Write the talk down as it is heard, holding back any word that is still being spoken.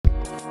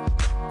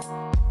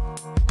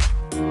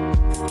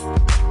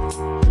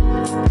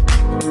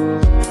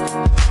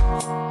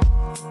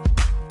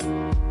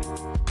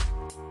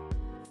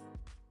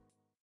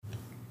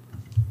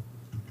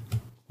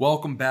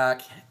Welcome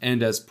back,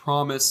 and as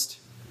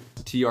promised,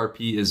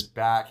 TRP is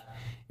back,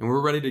 and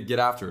we're ready to get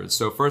after it.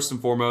 So first and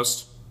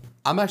foremost,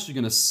 I'm actually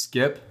going to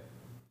skip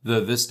the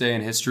This Day in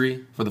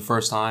History for the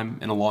first time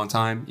in a long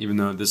time, even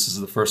though this is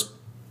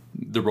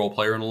the role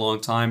player in a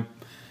long time.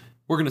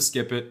 We're going to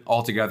skip it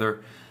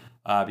altogether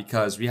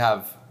because we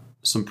have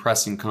some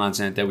pressing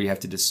content that we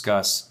have to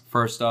discuss.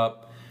 First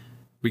up,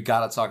 we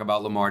got to talk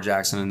about Lamar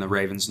Jackson and the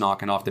Ravens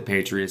knocking off the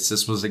Patriots.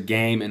 This was a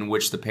game in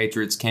which the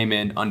Patriots came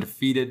in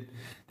undefeated.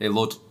 They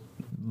looked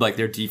like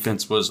their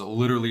defense was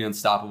literally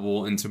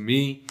unstoppable. And to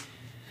me,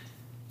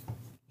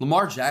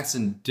 Lamar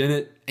Jackson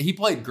he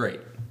played great.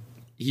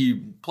 He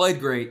played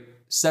great.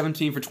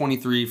 17 for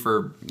 23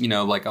 for,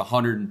 like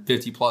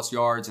 150 plus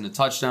yards and a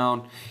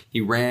touchdown.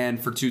 He ran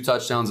for 2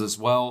 touchdowns as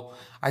well.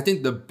 I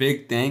think the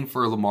big thing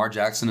for Lamar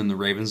Jackson and the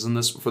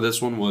Ravens for this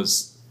one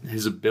was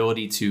his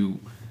ability to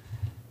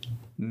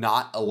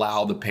not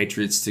allow the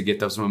Patriots to get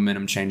those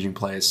momentum changing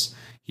plays.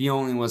 He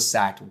only was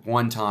sacked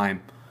one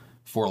time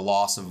for a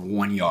loss of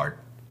 1 yard.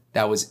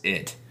 That was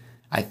it.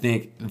 I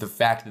think the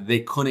fact that they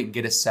couldn't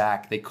get a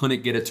sack, they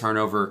couldn't get a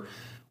turnover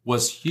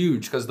was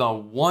huge, because the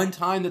one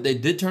time that they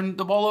did turn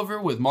the ball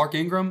over with Mark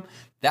Ingram,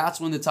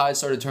 that's when the tide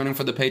started turning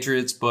for the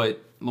Patriots,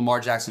 but Lamar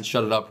Jackson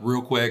shut it up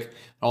real quick.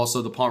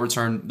 Also the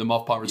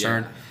muff punt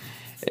return.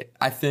 Yeah.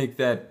 I think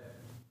that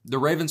the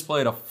Ravens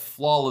played a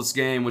flawless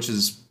game,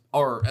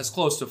 or as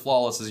close to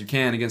flawless as you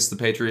can against the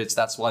Patriots.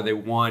 That's why they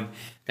won.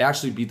 They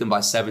actually beat them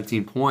by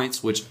 17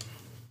 points, which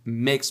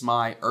makes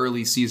my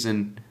early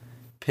season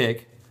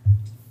pick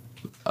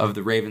of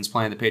the Ravens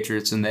playing the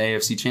Patriots in the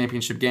AFC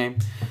Championship game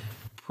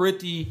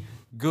pretty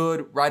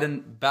good right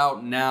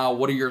about now.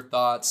 What are your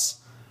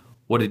thoughts?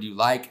 What did you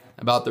like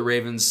about the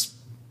Ravens?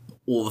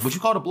 Would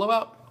you call it a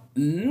blowout?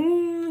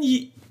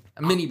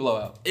 A mini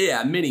blowout.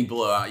 Yeah, mini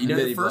blowout.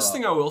 The first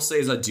thing I will say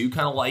is I do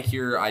kind of like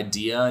your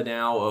idea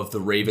now of the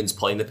Ravens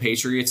playing the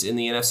Patriots in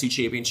the NFC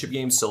Championship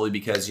game, solely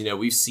because,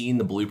 we've seen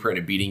the blueprint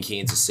of beating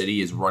Kansas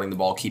City is running the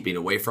ball, keeping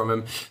away from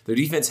him. Their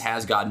defense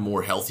has gotten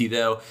more healthy,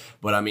 though.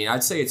 But,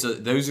 I'd say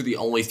those are the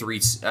only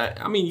 3.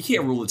 You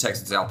can't rule the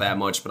Texans out that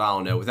much, but I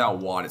don't know. Without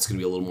Watt, it's going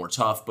to be a little more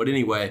tough. But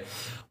anyway,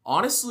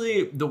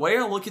 honestly, the way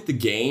I look at the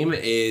game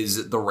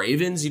is the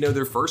Ravens,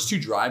 their first 2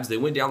 drives, they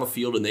went down the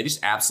field and they just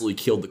absolutely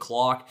killed the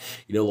clock.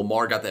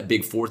 Lamar got that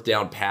big 4th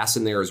down pass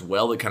in there as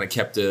well that kind of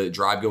kept the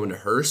drive going to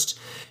Hurst.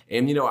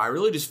 And, I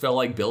really just felt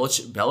like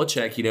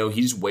Belichick,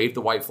 he just waved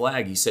the white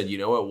flag. He said,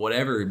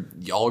 whatever,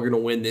 y'all are going to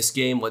win this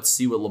game. Let's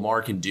see what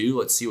Lamar can do.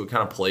 Let's see what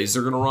kind of plays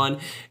they're going to run.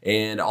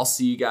 And I'll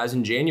see you guys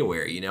in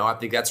January. I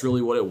think that's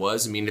really what it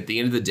was. At the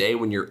end of the day,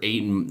 when you're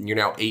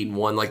now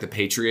 8-1 like the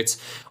Patriots,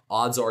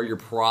 odds are you're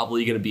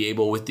probably going to be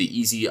able with the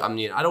easy, I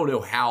don't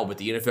know how, but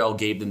the NFL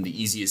gave them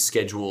the easiest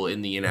schedule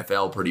in the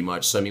NFL pretty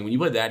much. So, when you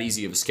play that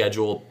easy of a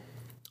schedule,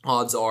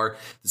 odds are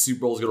the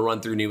Super Bowl is going to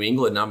run through New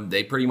England.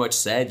 They pretty much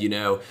said,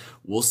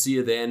 we'll see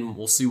you then.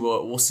 We'll see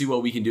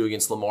what we can do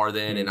against Lamar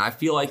then. And I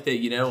feel like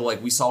that,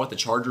 like we saw with the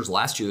Chargers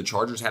last year, the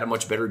Chargers had a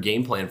much better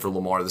game plan for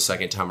Lamar the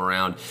second time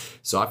around.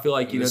 So I feel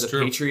like,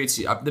 Patriots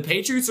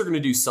are going to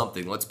do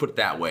something. Let's put it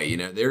that way.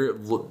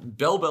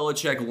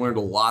 Belichick learned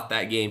a lot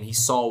that game. He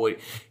saw what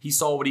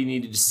he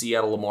needed to see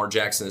out of Lamar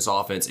Jackson, this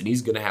offense, and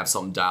he's going to have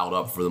something dialed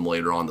up for them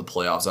later on in the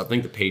playoffs. I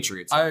think the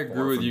Patriots I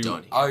agree with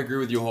you. I agree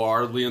with you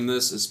wholeheartedly in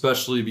this,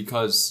 especially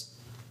because,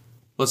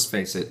 let's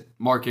face it,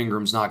 Mark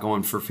Ingram's not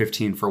going for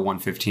 15 for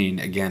 115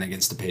 again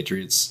against the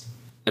Patriots.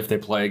 If they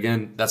play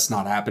again, that's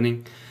not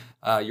happening.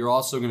 You're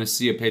also going to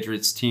see a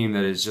Patriots team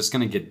that is just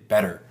going to get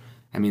better.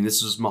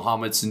 This was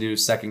Mohamed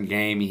Sanu's second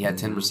game. He had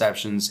 10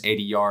 receptions,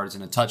 80 yards,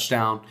 and a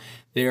touchdown.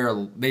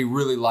 They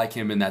really like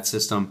him in that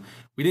system.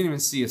 We didn't even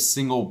see a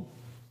single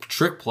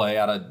trick play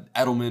out of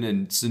Edelman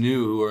and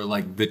Sanu, who are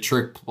like the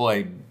trick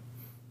play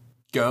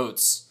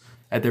goats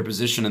at their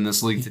position in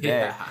this league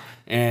today. Yeah.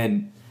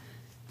 And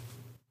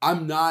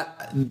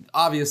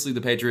obviously the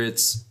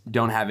Patriots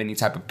don't have any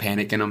type of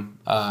panic in them.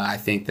 I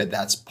think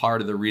that's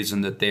part of the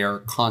reason that they are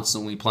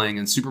constantly playing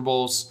in Super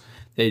Bowls.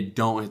 They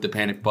don't hit the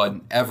panic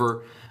button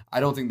ever. I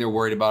don't think they're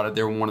worried about it.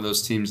 They're one of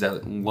those teams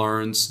that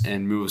learns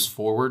and moves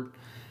forward.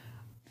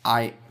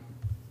 I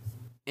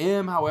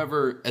am,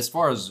 however, as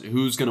far as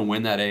who's going to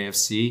win that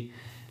AFC,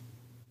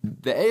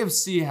 the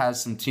AFC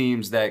has some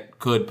teams that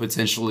could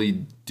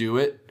potentially do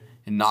it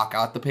and knock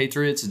out the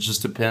Patriots. It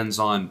just depends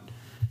on,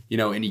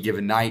 any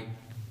given night.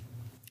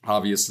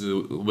 Obviously,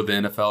 with the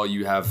NFL,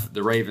 you have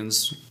the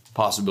Ravens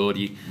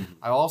possibility.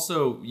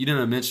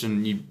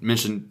 You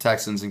mentioned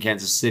Texans and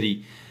Kansas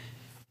City.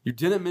 You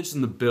didn't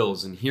mention the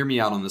Bills, and hear me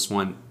out on this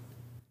one.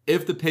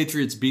 If the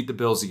Patriots beat the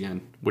Bills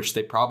again, which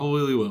they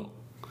probably will,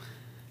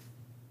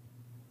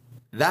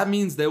 that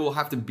means they will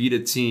have to beat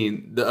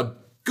a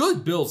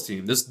good Bills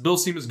team. This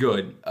Bills team is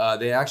good.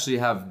 They actually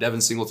have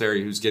Devin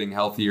Singletary, who's getting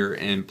healthier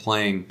and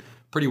playing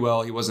pretty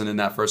well. He wasn't in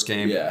that first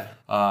game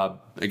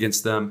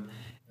against them.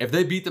 If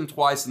they beat them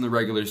twice in the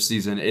regular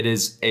season, it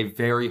is a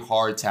very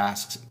hard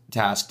task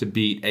to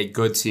beat a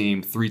good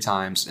team 3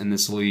 times in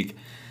this league.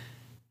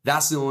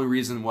 That's the only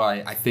reason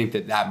why I think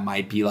that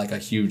might be like a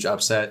huge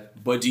upset.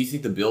 But do you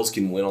think the Bills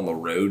can win on the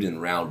road in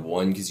round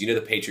one? Because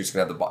the Patriots can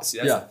have the ball. See,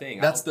 that's the thing.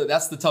 That's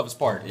the toughest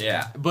part.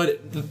 Yeah. But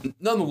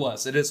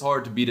nonetheless, it is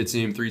hard to beat a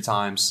team 3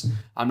 times.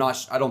 I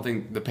don't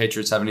think the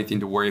Patriots have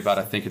anything to worry about.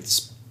 I think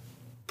it's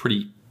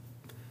pretty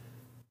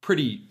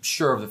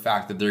sure of the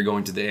fact that they're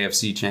going to the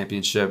AFC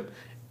Championship,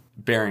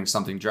 bearing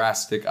something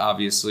drastic,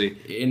 obviously.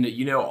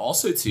 And,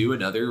 also, too,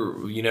 another,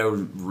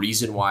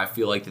 reason why I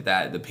feel like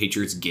that the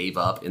Patriots gave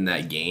up in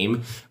that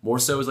game more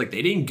so is, they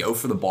didn't go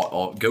for the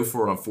ball, go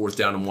for it on 4th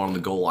down and 1 on the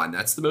goal line.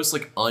 That's the most,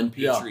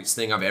 un-Patriots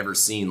thing I've ever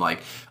seen. I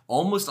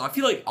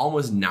feel like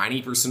almost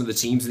 90% of the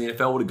teams in the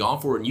NFL would have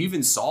gone for it. And you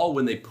even saw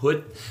when they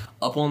put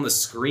up on the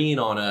screen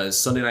on a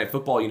Sunday Night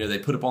Football, they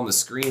put up on the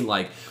screen,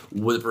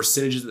 with the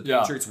percentages of the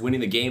Patriots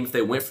winning the game. If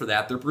they went for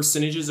that, their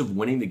percentages of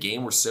winning the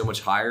game were so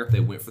much higher if they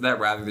went for that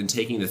rather than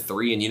taking the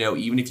 3. And,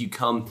 even if you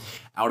come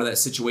out of that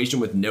situation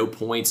with no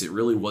points, it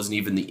really wasn't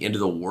even the end of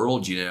the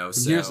world,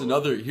 So here's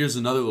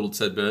another little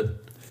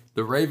tidbit.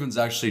 The Ravens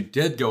actually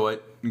did go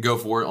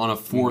for it on a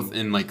 4th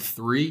and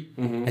 3,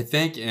 I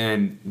think,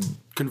 and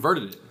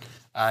converted it.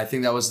 I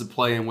think that was the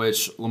play in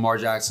which Lamar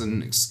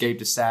Jackson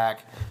escaped a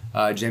sack.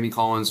 Jamie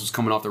Collins was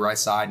coming off the right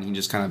side, and he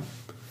just kind of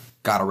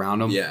got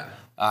around him. Yeah.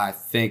 I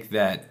think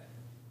that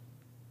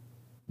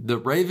the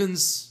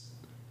Ravens,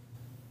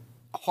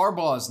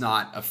 Harbaugh is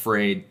not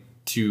afraid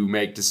to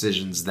make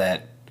decisions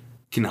that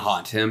can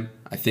haunt him.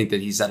 I think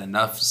that he's had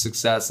enough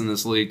success in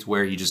this league to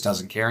where he just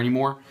doesn't care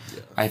anymore.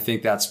 Yeah. I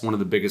think that's one of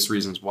the biggest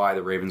reasons why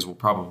the Ravens will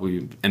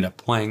probably end up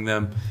playing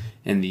them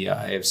in the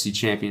AFC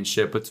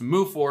Championship. But to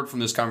move forward from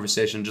this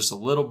conversation just a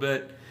little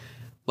bit,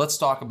 let's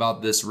talk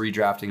about this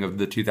redrafting of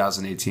the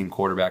 2018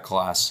 quarterback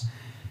class.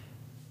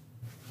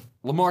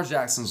 Lamar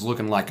Jackson's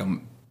looking like a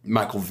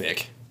Michael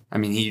Vick. I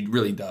mean, he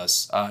really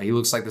does. He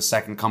looks like the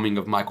second coming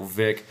of Michael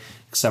Vick,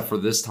 except for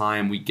this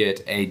time we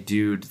get a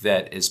dude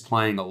that is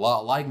playing a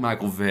lot like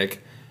Michael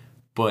Vick,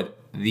 but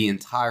the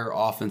entire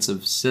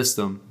offensive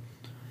system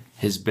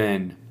has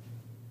been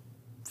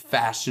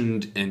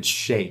fashioned and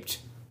shaped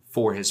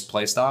for his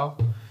play style.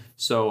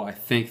 So I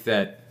think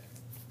that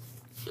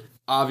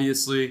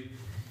obviously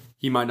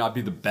he might not be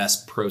the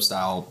best pro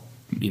style,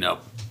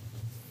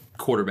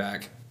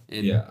 quarterback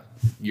in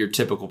your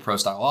typical pro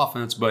style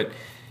offense, but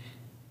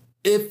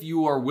if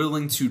you are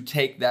willing to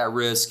take that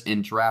risk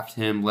and draft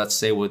him, let's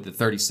say with the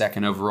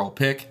 32nd overall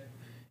pick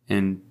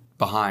and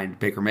behind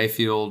Baker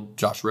Mayfield,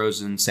 Josh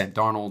Rosen, Sam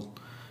Darnold,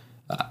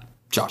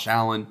 Josh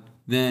Allen,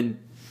 then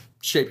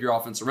shape your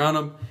offense around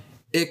him,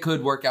 it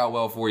could work out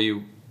well for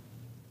you.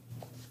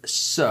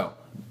 So,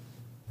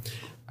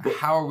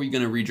 how are we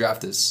going to redraft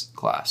this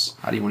class?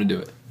 How do you want to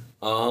do it?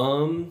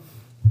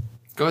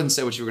 Go ahead and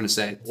say what you were going to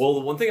say. Well,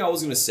 the one thing I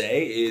was going to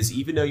say is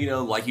even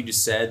though, like you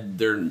just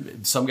said,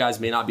 some guys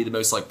may not be the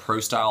most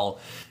pro-style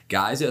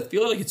guys, I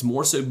feel like it's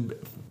more so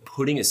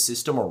putting a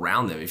system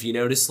around them. If you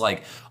notice, a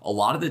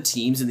lot of the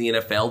teams in the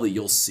NFL that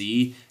you'll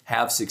see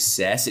have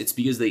success, it's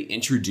because they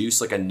introduce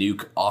a new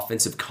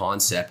offensive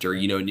concept or a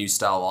new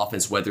style of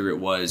offense, whether it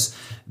was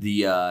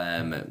the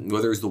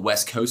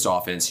West Coast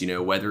offense,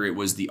 whether it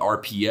was the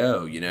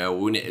RPO,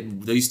 when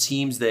those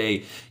teams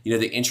they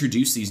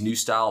introduce these new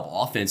style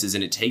of offenses,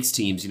 and it takes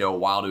teams a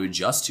while to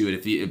adjust to it.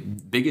 If the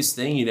biggest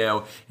thing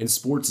in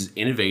sports is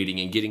innovating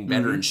and getting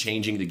better and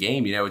changing the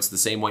game, it's the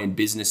same way in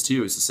business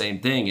too. It's the same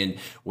thing, and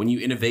when you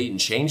innovate and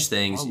change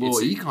things, a little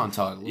econ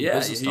talk, a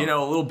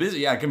little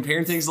busy,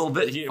 comparing things a little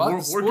bit.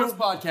 We're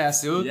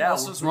podcast, dude. Yeah,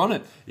 let's just run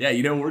it. Yeah,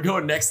 we're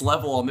going next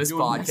level on this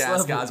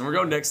podcast, guys. And we're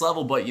going next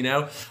level. But,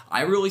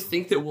 I really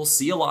think that we'll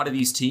see a lot of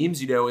these teams,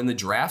 in the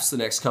drafts the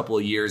next couple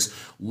of years,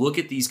 look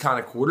at these kind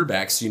of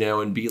quarterbacks,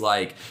 and be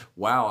like,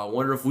 wow, I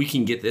wonder if we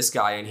can get this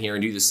guy in here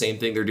and do the same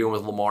thing they're doing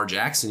with Lamar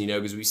Jackson,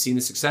 because we've seen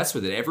the success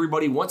with it.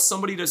 Everybody, once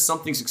somebody does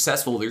something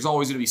successful, there's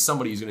always going to be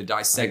somebody who's going to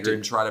dissect it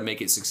and try to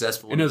make it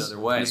successful in another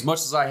way. As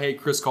much as I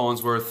hate Chris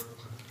Collinsworth,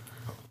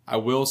 I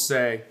will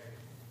say,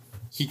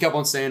 he kept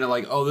on saying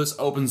it this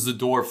opens the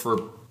door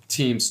for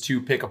teams to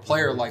pick a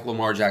player like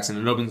Lamar Jackson.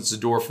 It opens the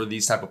door for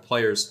these type of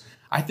players.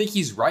 I think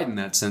he's right in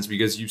that sense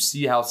because you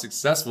see how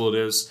successful it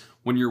is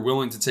when you're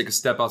willing to take a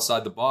step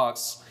outside the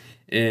box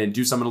and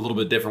do something a little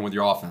bit different with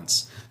your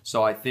offense.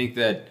 So I think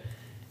that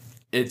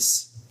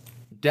it's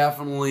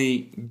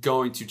definitely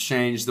going to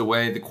change the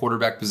way the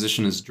quarterback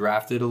position is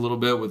drafted a little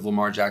bit with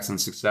Lamar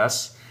Jackson's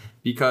success,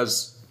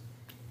 because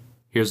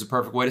here's the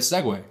perfect way to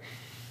segue.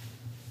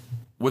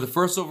 With the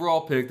first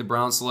overall pick, the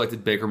Browns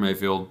selected Baker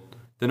Mayfield.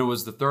 Then it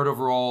was the 3rd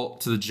overall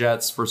to the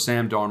Jets for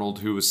Sam Darnold,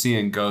 who was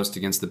seeing ghost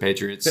against the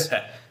Patriots.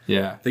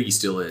 Yeah. I think he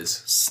still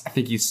is. I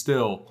think he's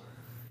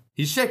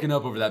shaken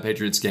up over that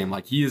Patriots game.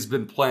 He has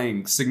been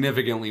playing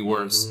significantly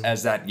worse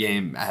as that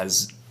game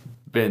has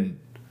been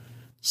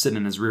sitting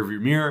in his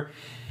rearview mirror.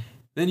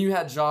 Then you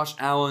had Josh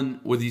Allen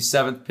with the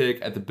 7th pick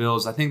at the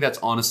Bills. I think that's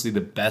honestly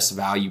the best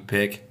value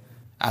pick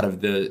out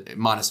of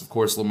minus, of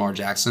course, Lamar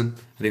Jackson.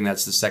 I think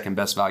that's the second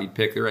best valued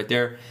pick right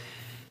there.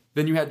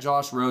 Then you had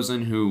Josh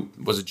Rosen, who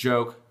was a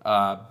joke.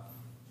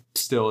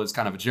 Still is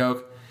kind of a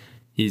joke.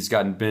 He's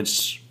gotten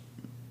benched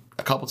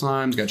a couple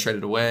times, got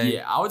traded away.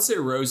 Yeah, I would say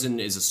Rosen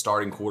is a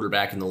starting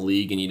quarterback in the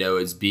league, and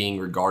is being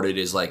regarded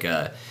as like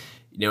a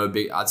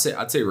big. I'd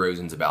say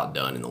Rosen's about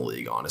done in the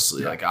league,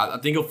 honestly. Yeah. Like I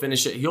think he'll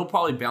finish it. He'll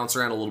probably bounce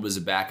around a little bit as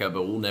a backup,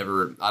 but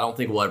I don't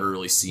think we'll ever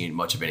really see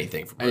much of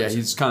anything from Rosen. Yeah,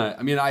 he's kind of.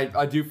 I mean,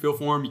 I do feel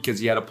for him because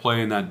he had to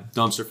play in that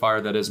dumpster fire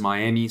that is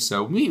Miami.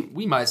 So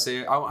we might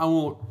say I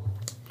won't.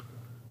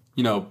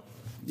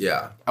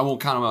 Yeah, I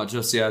won't count him out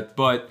just yet.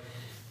 But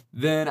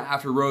then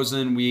after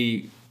Rosen,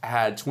 we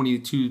had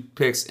 22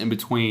 picks in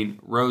between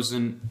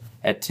Rosen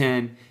at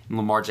 10 and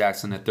Lamar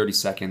Jackson at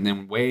 32nd.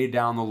 Then way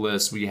down the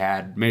list, we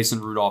had Mason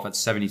Rudolph at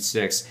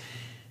 76.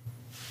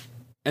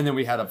 And then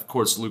we had, of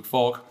course, Luke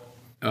Falk,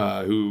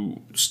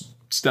 who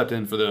stepped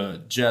in for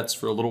the Jets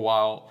for a little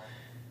while.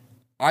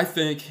 I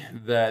think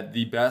that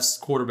the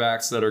best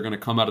quarterbacks that are going to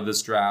come out of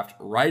this draft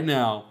right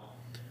now,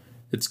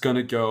 it's going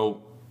to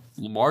go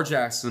Lamar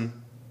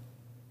Jackson,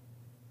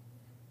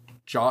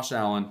 Josh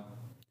Allen,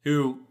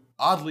 who,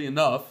 oddly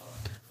enough,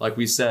 like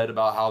we said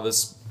about how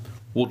this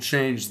will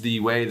change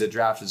the way the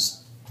draft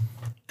has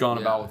gone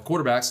about with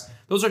quarterbacks.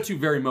 Those are two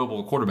very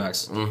mobile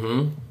quarterbacks.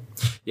 Mm-hmm.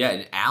 Yeah,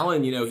 and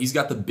Allen, he's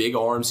got the big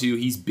arms too.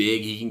 He's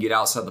big. He can get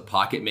outside the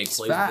pocket, make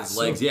plays with his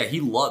legs. Yeah, he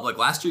loved, like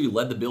last year he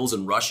led the Bills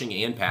in rushing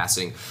and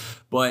passing.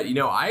 But,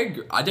 I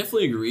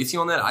definitely agree with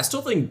you on that. I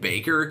still think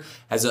Baker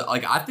has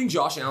I think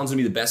Josh Allen's going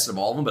to be the best of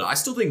all of them, but I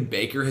still think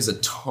Baker has a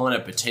ton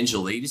of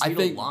potential. They just need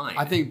a line.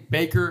 I think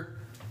Baker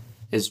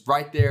is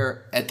right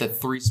there at the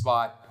 3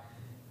 spot.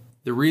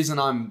 The reason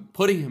I'm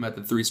putting him at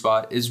the 3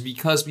 spot is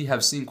because we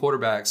have seen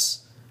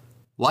quarterbacks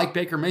like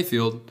Baker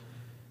Mayfield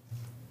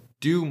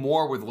do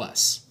more with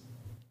less.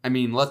 I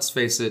mean, let's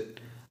face it,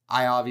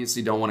 I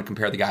obviously don't want to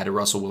compare the guy to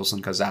Russell Wilson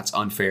because that's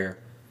unfair.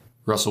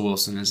 Russell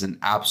Wilson is an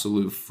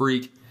absolute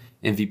freak,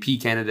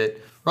 MVP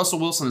candidate. Russell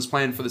Wilson is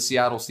playing for the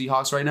Seattle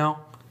Seahawks right now,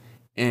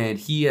 and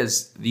he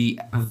has the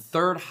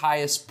 3rd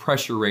highest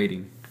pressure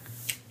rating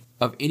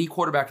of any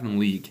quarterback in the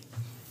league,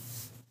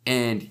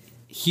 and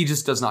he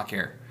just does not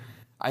care.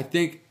 I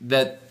think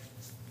that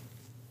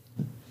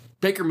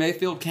Baker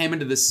Mayfield came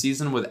into this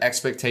season with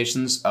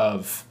expectations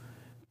of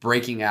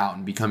breaking out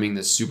and becoming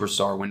this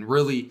superstar when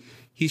really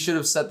he should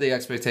have set the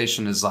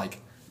expectation as like,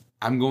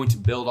 I'm going to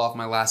build off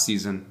my last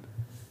season.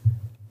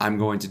 I'm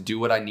going to do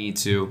what I need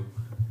to,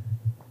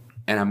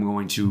 and I'm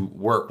going to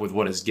work with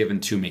what is given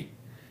to me.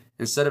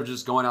 Instead of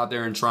just going out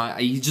there and trying,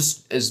 he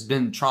just has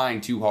been trying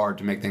too hard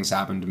to make things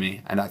happen to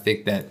me. And I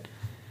think that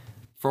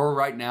for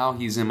right now,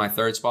 he's in my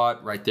 3rd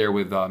spot, right there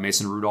with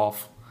Mason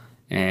Rudolph.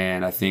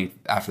 And I think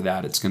after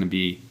that, it's going to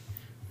be,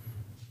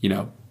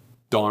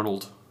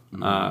 Darnold.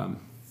 Mm-hmm.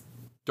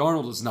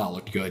 Darnold has not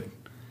looked good.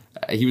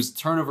 He was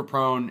turnover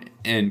prone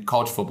in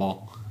college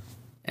football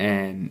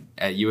and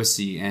at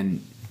USC.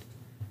 And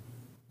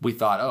we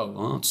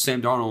thought, Sam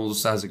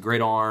Darnold has a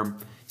great arm.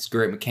 He's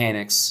great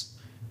mechanics,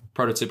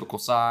 prototypical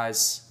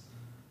size.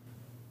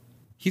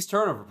 He's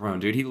turnover prone,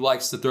 dude. He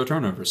likes to throw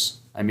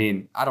turnovers. I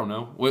mean, I don't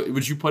know.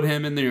 Would you put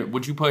him in there?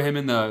 Would you put him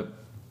in the?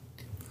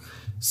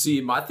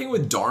 See, my thing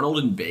with Darnold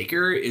and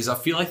Baker is I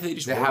feel like they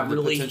haven't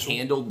really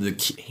handed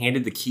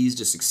the keys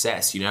to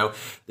success.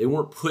 They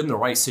weren't put in the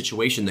right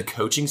situation. The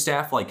coaching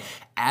staff, like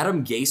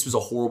Adam Gase, was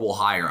a horrible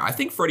hire. I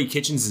think Freddie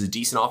Kitchens is a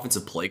decent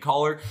offensive play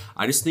caller.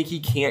 I just think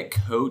he can't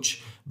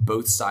coach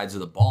both sides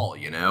of the ball,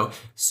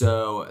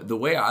 So the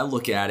way I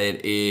look at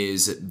it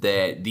is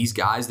that these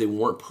guys, they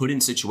weren't put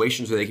in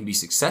situations where they can be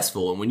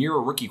successful. And when you're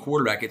a rookie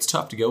quarterback, it's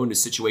tough to go into a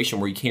situation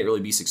where you can't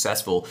really be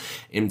successful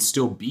and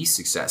still be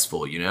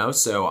successful,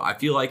 So I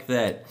feel like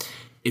that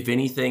if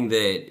anything,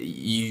 that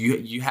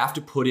you have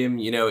to put him,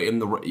 in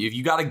the,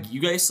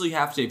 you basically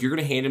have to, if you're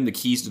going to hand him the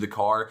keys to the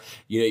car,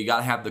 you got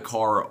to have the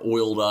car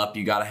oiled up,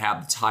 you got to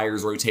have the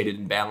tires rotated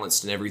and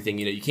balanced and everything.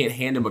 You can't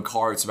hand him a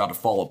car that's about to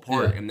fall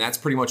apart. Yeah. And that's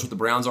pretty much what the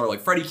Browns are. Like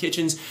Freddie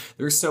Kitchens,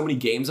 there's so many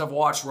games I've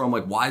watched where I'm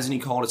like, why isn't he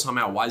calling a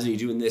timeout? Why isn't he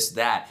doing this,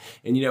 that?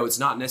 And it's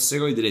not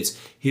necessarily that it's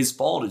his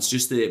fault. It's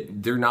just that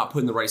they're not put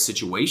in the right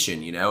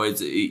situation.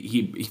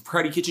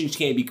 Freddie Kitchens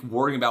can't be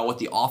worrying about what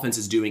the offense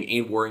is doing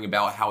and worrying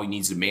about how he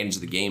needs to manage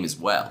the game as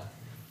well.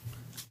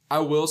 I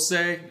will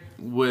say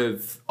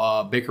with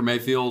Baker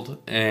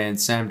Mayfield and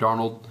Sam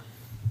Darnold,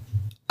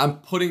 I'm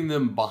putting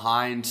them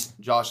behind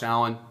Josh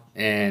Allen,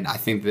 and I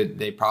think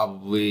that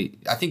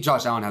I think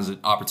Josh Allen has an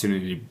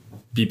opportunity to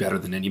be better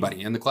than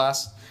anybody in the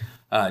class,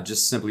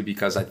 just simply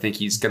because I think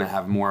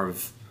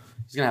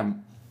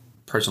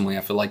personally,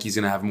 I feel like he's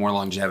going to have more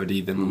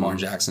longevity than Lamar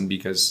Jackson,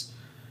 because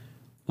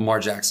Lamar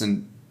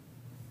Jackson,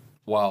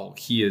 while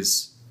he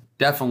is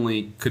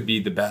definitely could be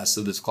the best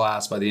of this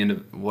class by the end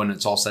of when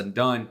it's all said and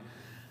done,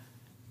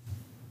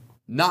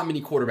 not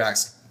many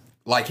quarterbacks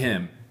like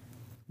him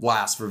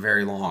last for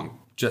very long,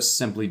 just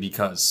simply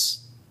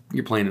because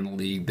you're playing in a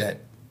league that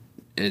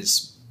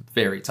is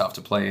very tough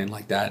to play in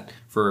like that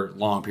for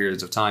long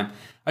periods of time.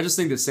 I just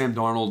think that Sam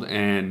Darnold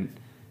and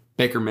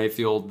Baker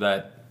Mayfield,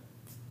 that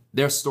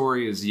their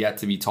story is yet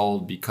to be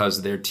told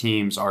because their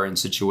teams are in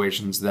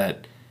situations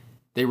that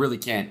they really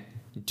can't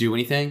do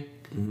anything.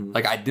 Mm-hmm.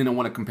 Like, I didn't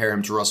want to compare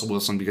him to Russell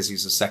Wilson because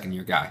he's a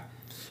second-year guy.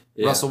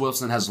 Yeah. Russell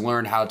Wilson has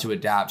learned how to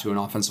adapt to an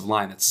offensive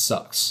line that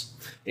sucks.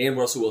 And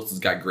Russell Wilson's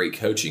got great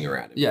coaching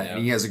around him. Yeah,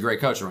 and he has a great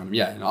coach around him.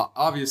 Yeah, and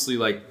obviously,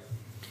 like,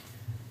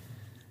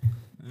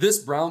 this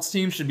Browns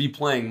team should be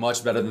playing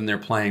much better than they're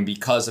playing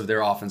because of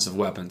their offensive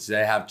weapons.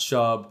 They have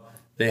Chubb,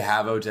 they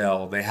have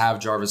Odell, they have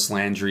Jarvis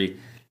Landry.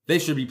 They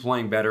should be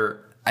playing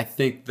better. I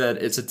think that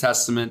it's a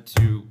testament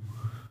to,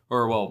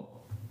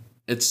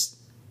 it's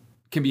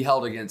can be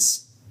held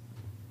against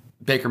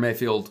Baker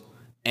Mayfield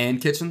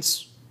and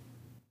Kitchens.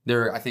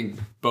 They're, I think,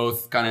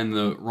 both kind of in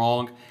the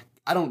wrong.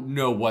 I don't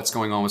know what's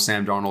going on with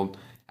Sam Darnold.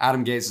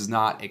 Adam Gase is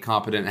not a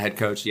competent head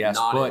coach, yes,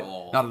 not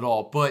at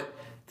all. But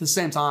at the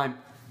same time,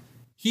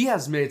 he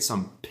has made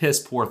some piss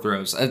poor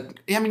throws. I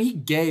mean, he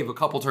gave a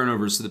couple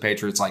turnovers to the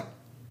Patriots, like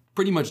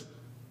pretty much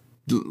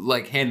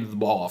like handed the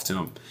ball off to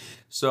him.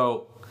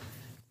 So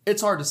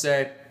it's hard to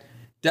say.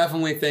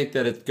 Definitely think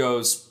that it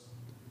goes,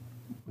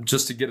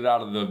 just to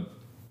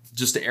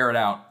air it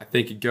out, I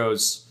think it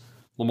goes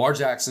Lamar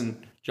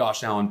Jackson,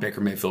 Josh Allen, Baker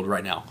Mayfield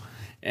right now.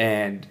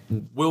 And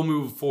we'll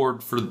move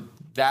forward for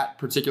that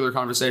particular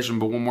conversation,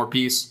 but one more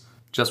piece,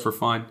 just for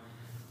fun.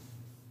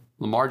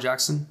 Lamar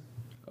Jackson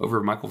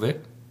over Michael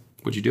Vick.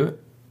 Would you do it?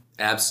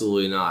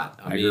 Absolutely not.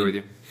 I agree with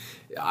you.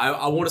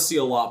 I want to see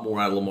a lot more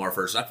out of Lamar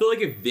first. I feel like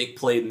if Vic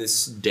played in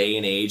this day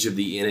and age of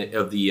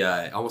the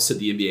I almost said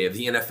the NBA, of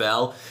the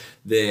NFL,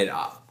 that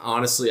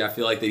honestly I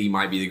feel like that he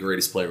might be the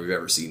greatest player we've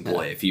ever seen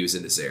play if he was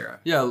in this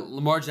era. Yeah,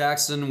 Lamar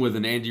Jackson with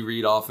an Andy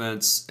Reid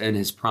offense in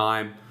his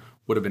prime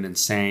would have been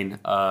insane.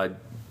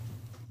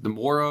 The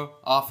Mora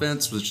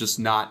offense was just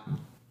not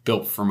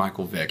built for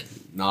Michael Vick.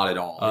 Not at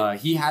all.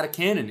 He had a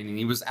cannon and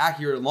he was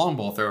accurate long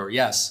ball thrower,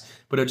 yes,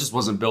 but it just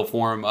wasn't built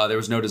for him. There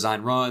was no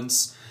design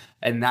runs.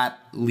 And that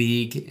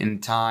league in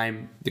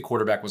time, the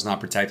quarterback was not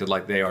protected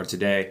like they are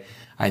today.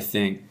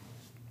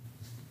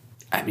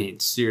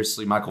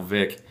 Seriously, Michael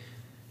Vick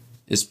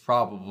is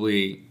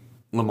probably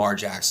Lamar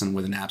Jackson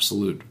with an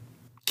absolute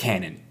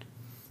cannon.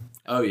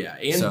 Oh, yeah.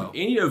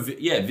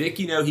 Vic,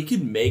 he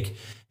could make...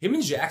 Him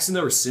and Jackson,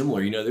 though, are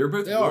similar. They were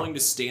both willing to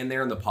stand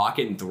there in the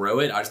pocket and throw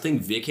it. I just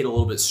think Vic hit a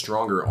little bit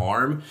stronger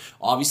arm.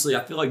 Obviously,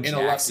 I feel like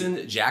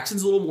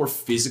Jackson's a little more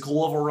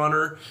physical of a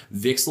runner.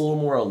 Vic's a little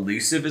more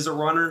elusive as a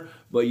runner.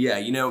 But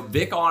yeah,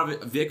 Vic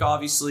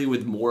obviously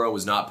with Mora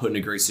was not put in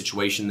a great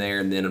situation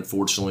there. And then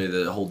unfortunately,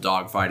 the whole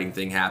dogfighting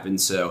thing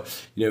happened. So,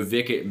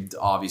 Vic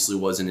obviously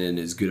wasn't in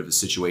as good of a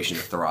situation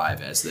to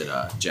thrive as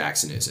that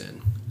Jackson is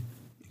in.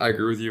 I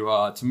agree with you.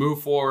 To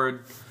move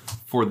forward,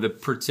 for the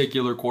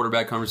particular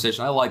quarterback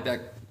conversation, I like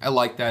that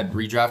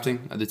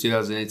redrafting of the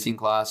 2018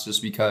 class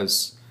just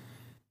because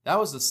that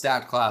was the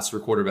stat class for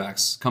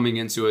quarterbacks. Coming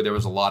into it, there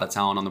was a lot of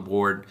talent on the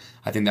board.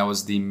 I think that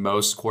was the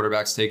most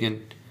quarterbacks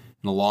taken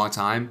in a long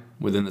time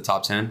within the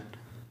top 10.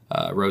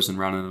 Rosen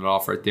rounding it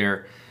off right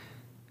there.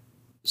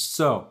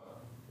 So,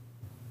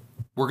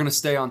 we're going to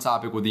stay on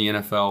topic with the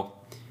NFL.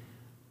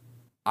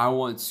 I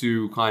want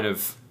to kind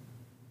of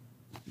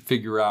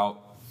figure out,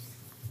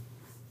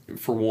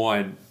 for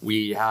one,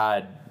 we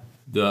had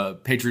the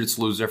Patriots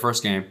lose their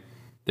first game.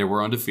 They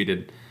were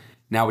undefeated.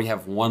 Now we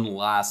have one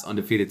last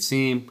undefeated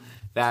team.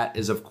 That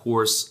is, of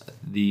course,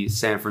 the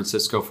San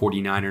Francisco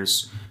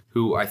 49ers,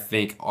 who I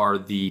think are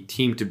the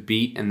team to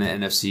beat in the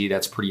NFC.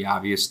 That's pretty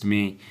obvious to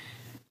me.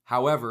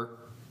 However,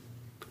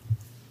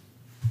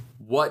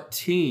 what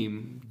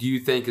team do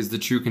you think is the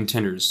true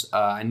contenders?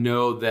 I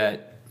know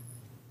that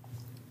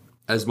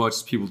as much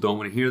as people don't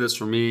want to hear this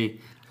from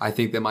me, I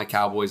think that my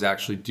Cowboys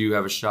actually do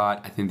have a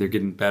shot. I think they're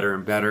getting better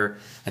and better.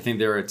 I think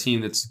they're a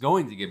team that's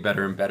going to get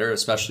better and better,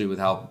 especially with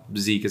how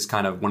Zeke is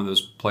kind of one of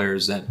those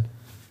players that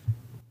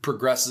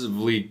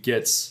progressively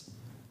gets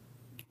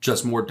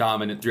just more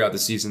dominant throughout the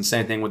season.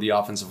 Same thing with the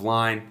offensive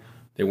line.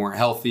 They weren't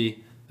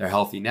healthy. They're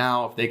healthy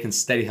now. If they can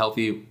stay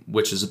healthy,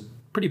 which is a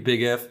pretty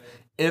big if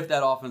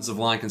that offensive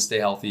line can stay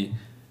healthy,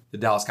 the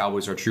Dallas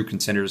Cowboys are true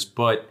contenders.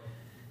 But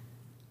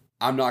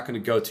I'm not going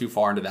to go too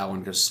far into that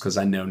one just because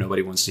I know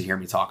nobody wants to hear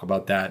me talk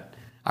about that.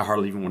 I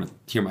hardly even want to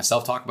hear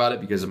myself talk about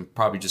it because I'm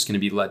probably just going to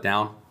be let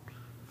down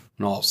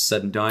when all is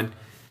said and done.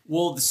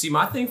 Well, see,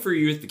 my thing for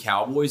you with the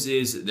Cowboys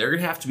is they're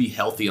going to have to be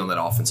healthy on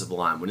that offensive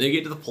line. When they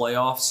get to the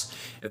playoffs,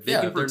 if they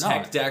can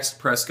protect Dak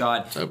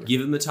Prescott, give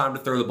him the time to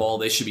throw the ball,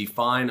 they should be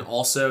fine.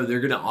 Also, they're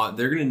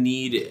going to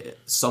need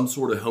some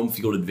sort of home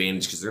field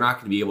advantage because they're not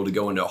going to be able to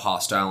go into a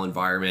hostile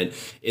environment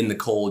in the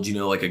cold,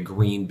 like a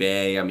Green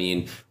Bay. I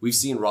mean, we've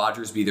seen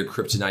Rodgers be their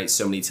kryptonite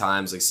so many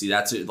times.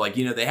 That's it.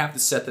 They have to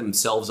set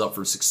themselves up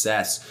for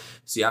success.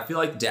 See, I feel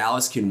like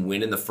Dallas can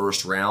win in the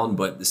first round,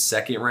 but the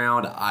second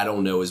round, I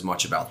don't know as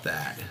much about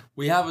that.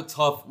 We have a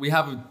tough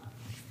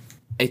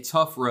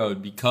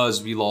road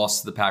because we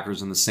lost to the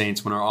Packers and the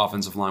Saints when our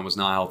offensive line was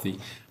not healthy.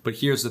 But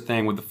here's the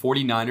thing with the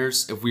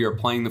 49ers, if we are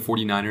playing the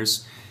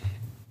 49ers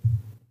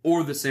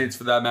or the Saints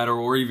for that matter,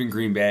 or even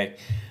Green Bay,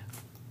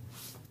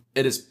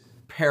 it is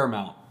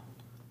paramount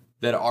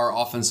that our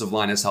offensive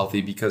line is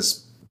healthy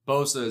because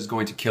Bosa is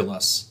going to kill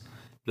us.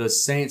 The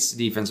Saints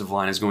defensive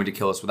line is going to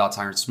kill us without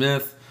Tyron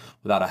Smith,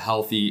 without a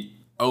healthy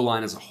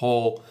O-line as a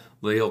whole.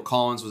 La'el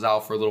Collins was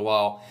out for a little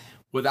while.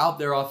 without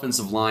their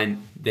offensive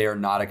line, they are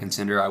not a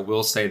contender. I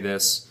will say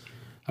this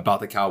about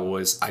the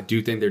Cowboys. I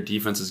do think their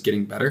defense is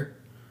getting better.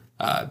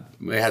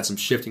 They had some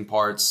shifting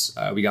parts.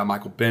 We got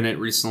Michael Bennett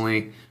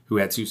recently, who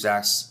had 2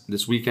 sacks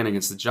this weekend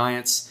against the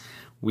Giants.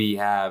 We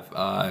have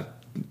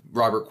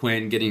Robert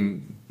Quinn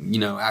getting,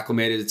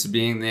 acclimated to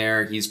being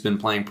there. He's been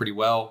playing pretty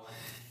well.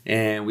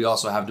 And we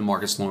also have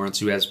DeMarcus Lawrence,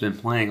 who has been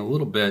playing a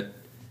little bit.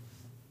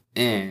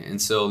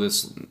 And so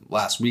this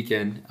last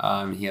weekend,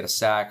 he had a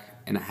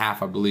sack and a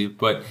half, I believe.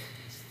 But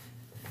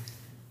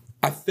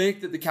I think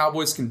that the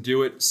Cowboys can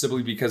do it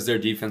simply because their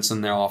defense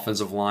and their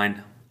offensive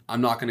line. I'm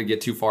not going to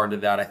get too far into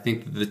that. I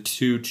think the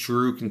 2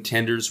 true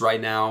contenders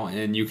right now,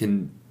 and you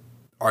can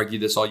argue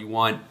this all you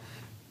want,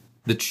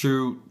 the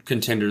true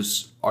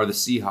contenders are the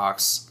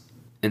Seahawks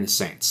and the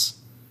Saints.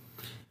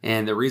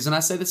 And the reason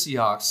I say the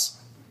Seahawks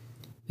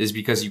is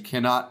because you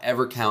cannot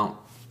ever count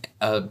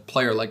a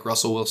player like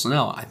Russell Wilson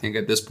out. I think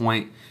at this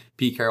point,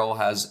 Pete Carroll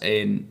has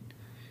a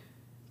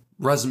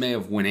resume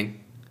of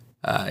winning.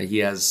 He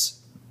has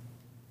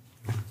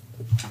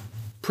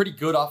pretty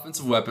good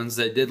offensive weapons.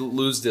 That did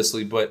lose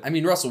Disley, but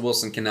Russell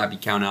Wilson cannot be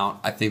counted out.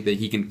 I think that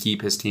he can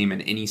keep his team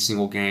in any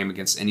single game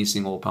against any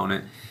single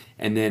opponent.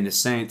 And then the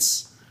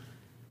Saints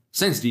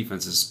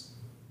defense is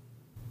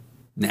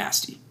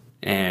nasty.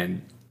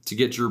 And to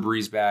get Drew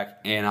Brees back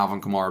and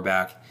Alvin Kamara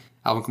back,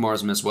 Alvin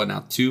Kamara's missed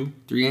 3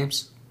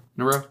 games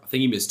in a row? I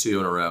think he missed 2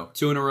 in a row.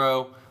 2 in a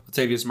row.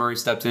 Latavius Murray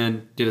stepped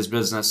in, did his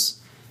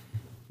business.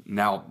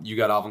 Now you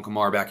got Alvin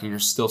Kamara back and you're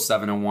still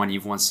 7-1.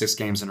 You've won 6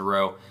 games in a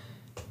row.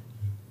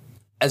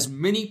 As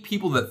many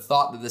people that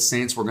thought that the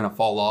Saints were going to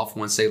fall off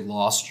once they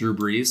lost Drew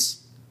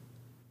Brees,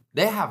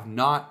 they have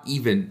not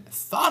even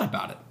thought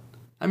about it.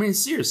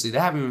 Seriously, they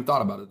haven't even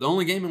thought about it. The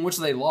only game in which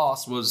they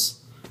lost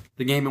was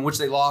the game in which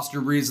they lost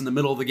Drew Brees in the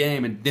middle of the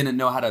game and didn't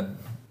know how to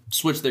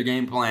switch their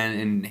game plan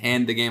and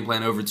hand the game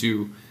plan over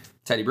to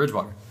Teddy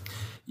Bridgewater.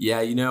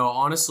 Yeah,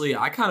 honestly,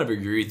 I kind of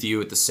agree with you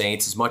with the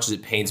Saints, as much as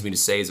it pains me to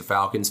say as a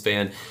Falcons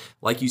fan.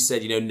 Like you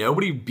said,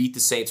 nobody beat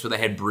the Saints when they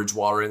had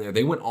Bridgewater in there.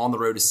 They went on the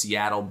road to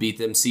Seattle, beat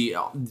them. See,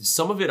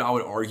 some of it I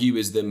would argue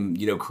is them,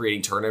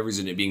 creating turnovers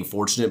and it being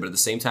fortunate. But at the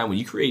same time, when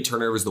you create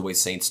turnovers the way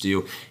Saints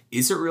do,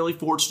 is it really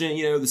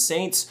fortunate? The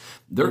Saints,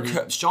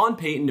 Sean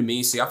Payton to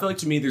me, I feel like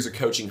to me there's a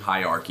coaching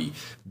hierarchy.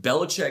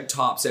 Belichick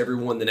tops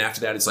everyone. Then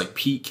after that, it's like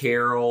Pete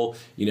Carroll,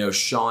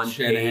 Sean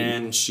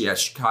Payton,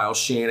 Kyle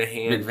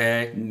Shanahan,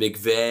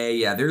 McVay.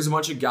 Yeah, there's a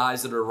bunch of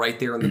guys that are right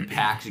there in the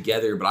pack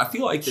together. But I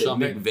feel like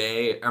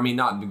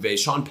that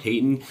Sean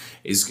Payton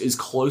is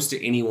close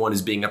to anyone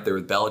as being up there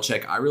with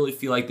Belichick. I really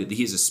feel like that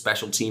he's a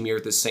special team here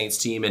with the Saints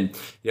team. And,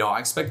 I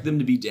expect them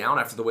to be down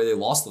after the way they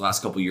lost the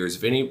last couple of years.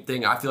 If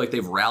anything, I feel like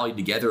they've rallied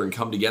together and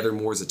come together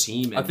more as a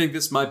team. And I think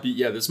this might be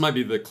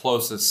the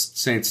closest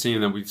Saints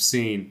team that we've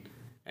seen.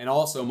 And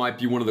also might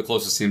be one of the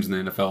closest teams in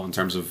the NFL in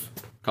terms of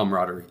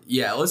camaraderie.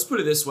 Yeah, let's put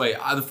it this way.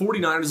 The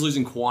 49ers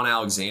losing Quan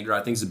Alexander,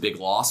 I think, is a big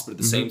loss. But at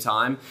the same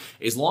time,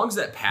 as long as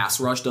that pass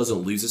rush doesn't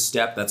lose a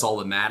step, that's all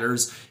that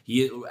matters.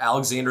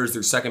 Alexander is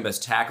their second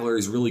best tackler.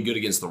 He's really good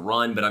against the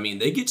run. But,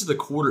 they get to the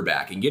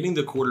quarterback, and getting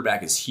the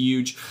quarterback is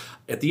huge.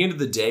 At the end of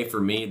the day, for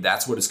me,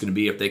 that's what it's going to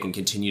be if they can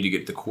continue to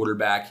get the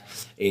quarterback.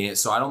 And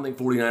so I don't think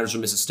 49ers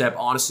will miss a step.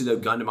 Honestly, though,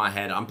 gun to my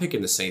head, I'm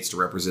picking the Saints to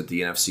represent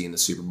the NFC in the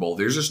Super Bowl.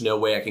 There's just no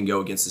way I can go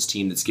against this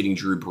team that's getting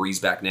Drew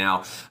Brees back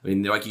now.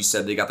 Like you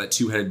said, they got that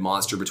 2-headed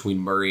monster between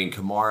Murray and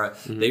Kamara.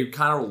 Mm-hmm. They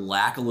kind of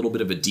lack a little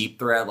bit of a deep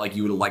threat. Like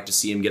you would have liked to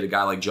see him get a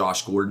guy like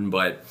Josh Gordon,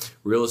 but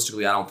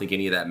realistically, I don't think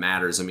any of that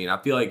matters. I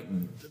feel like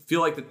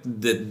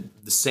the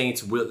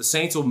Saints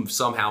will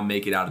somehow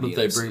make it out of the NFC.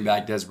 They bring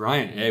back Des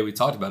Bryant. Hey, we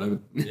talked about it.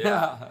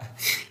 Yeah.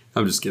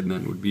 I'm just kidding.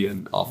 That would be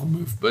an awful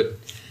move. But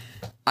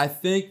I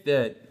think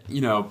that,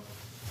 the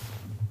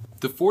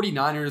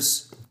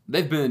 49ers,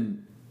 they've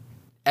been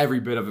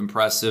every bit of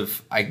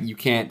impressive. You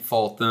can't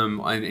fault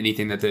them on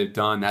anything that they've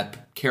done.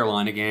 That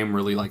Carolina game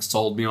really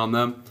sold me on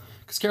them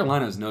because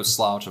Carolina is no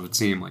slouch of a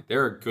team.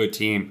 They're a good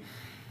team.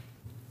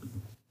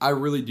 I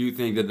really do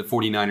think that the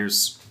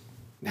 49ers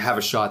have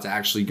a shot to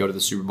actually go to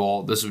the Super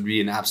Bowl. This would be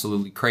an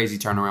absolutely crazy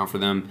turnaround for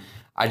them.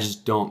 I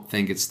just don't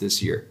think it's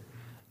this year.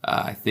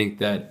 I think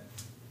that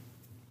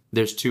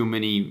there's too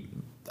many,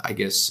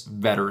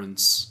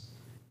 veterans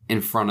in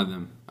front of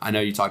them. I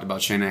know you talked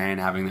about Shanahan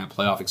having that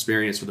playoff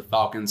experience with the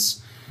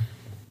Falcons.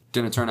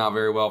 Didn't turn out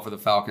very well for the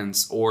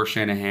Falcons or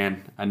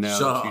Shanahan. I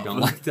know you don't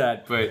like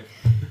that, but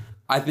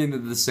I think that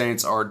the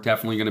Saints are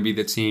definitely going to be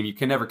the team. You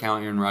can never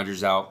count Aaron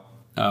Rodgers out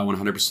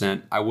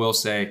 100%. I will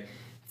say,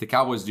 if the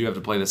Cowboys do have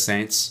to play the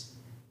Saints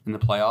in the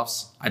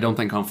playoffs, I don't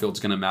think home field's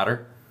going to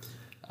matter.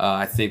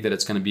 I think that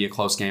it's going to be a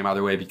close game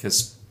either way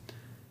because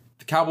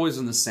the Cowboys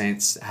and the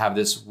Saints have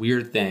this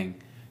weird thing.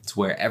 It's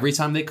where every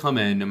time they come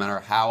in, no matter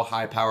how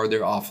high-powered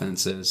their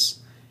offense is,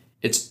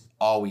 it's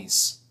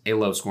always a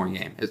low-scoring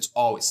game. It's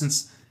always,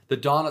 since the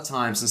dawn of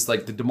time, since the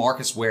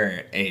DeMarcus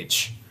Ware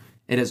age,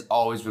 it has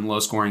always been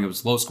low-scoring. It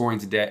was low-scoring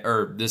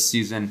this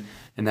season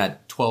in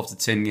that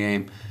 12-10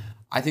 game.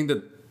 I think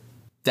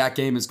that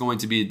game is going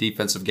to be a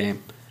defensive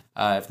game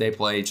if they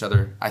play each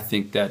other. I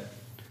think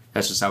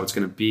that's just how it's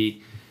going to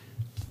be.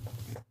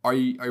 Are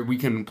we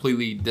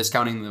completely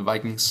discounting the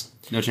Vikings?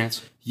 No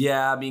chance?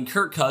 Yeah, I mean,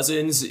 Kirk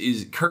Cousins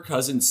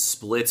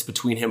splits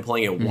between him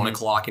playing at 1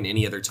 o'clock and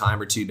any other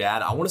time are too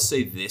bad. I want to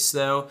say this,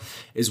 though,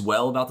 as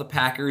well about the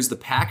Packers. The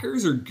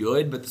Packers are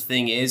good, but the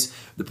thing is,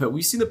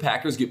 we've seen the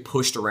Packers get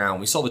pushed around.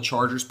 We saw the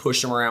Chargers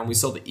push them around. We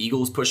saw the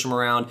Eagles push them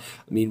around.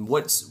 I mean,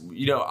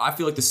 I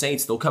feel like the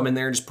Saints, they'll come in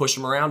there and just push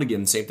them around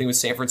again. Same thing with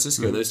San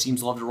Francisco. Those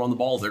teams love to run the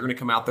ball. They're going to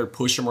come out there,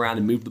 push them around,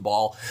 and move the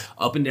ball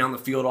up and down the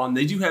field.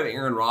 They do have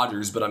Aaron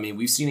Rodgers, but I mean,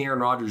 we've seen Aaron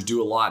Rodgers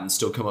do a lot and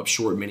still come up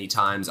short many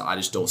times. I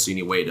just don't see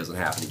any way it doesn't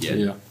happen again.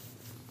 Yeah.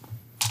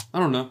 I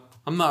don't know.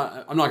 I'm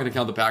not going to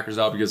count the Packers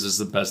out because this is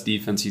the best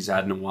defense he's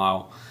had in a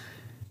while.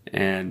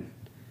 And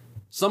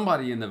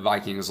somebody in the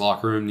Vikings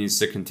locker room needs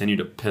to continue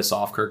to piss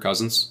off Kirk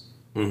Cousins.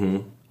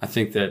 Mm-hmm. I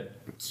think that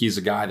he's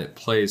a guy that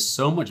plays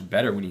so much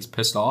better when he's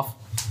pissed off.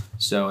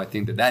 So I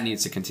think that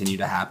needs to continue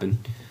to happen.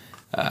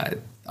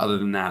 Other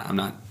than that, I'm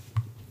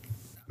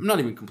not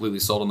even completely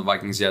sold on the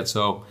Vikings yet.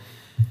 So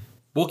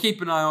we'll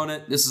keep an eye on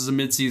it. This is a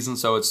midseason,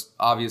 so it's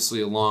obviously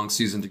a long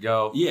season to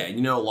go. Yeah,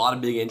 a lot of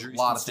big injuries. A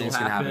lot of things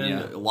can happen.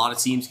 Yeah. A lot of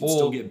teams can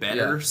still get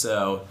better. Yeah.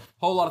 So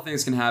a whole lot of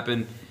things can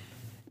happen.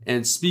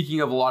 And speaking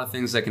of a lot of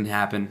things that can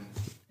happen,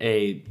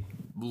 a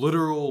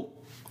literal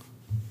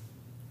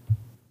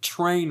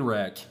train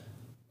wreck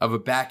of a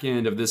back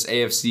end of this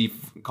AFC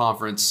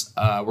conference.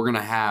 We're going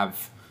to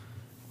have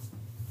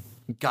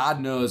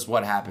God knows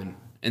what happened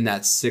in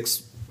that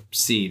 6th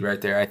seed right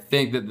there. I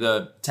think that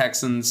the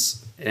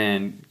Texans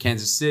and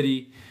Kansas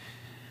City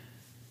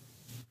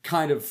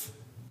kind of,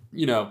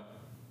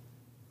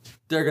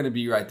 they're going to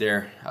be right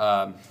there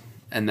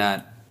and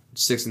that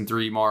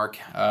 6-3 mark.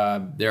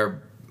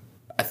 They're,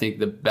 I think,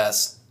 the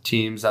best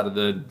teams out of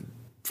the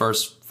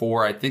first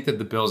 4. I think that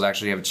the Bills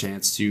actually have a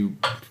chance to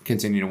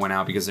continue to win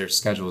out because their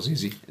schedule is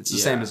easy. It's the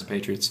same as the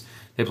Patriots.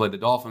 They play the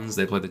Dolphins.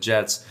 They play the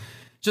Jets.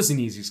 Just an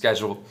easy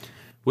schedule,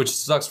 which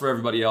sucks for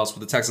everybody else. But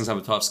the Texans have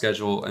a tough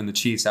schedule, and the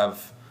Chiefs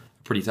have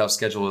a pretty tough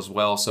schedule as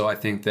well. So I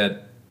think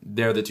that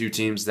they're the 2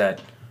 teams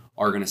that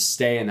are going to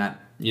stay in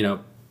that,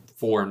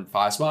 4 and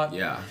 5 spot.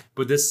 Yeah.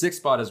 But this 6th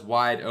spot is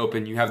wide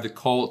open. You have the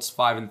Colts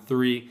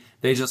 5-3.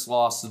 They just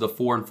lost to the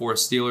 4-4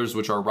 Steelers,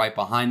 which are right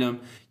behind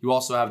them. You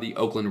also have the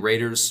Oakland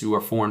Raiders, who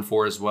are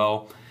 4-4 as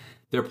well.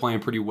 They're playing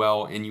pretty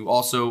well. And you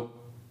also,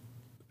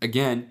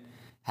 again,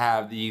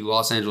 have the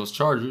Los Angeles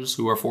Chargers,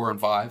 who are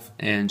 4-5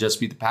 and just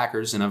beat the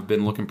Packers and have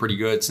been looking pretty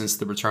good since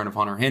the return of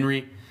Hunter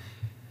Henry.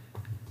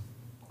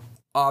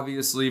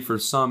 Obviously, for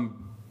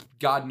some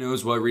God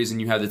knows what reason,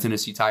 you have the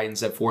Tennessee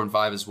Titans at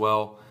 4-5 as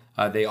well.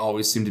 They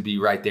always seem to be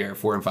right there,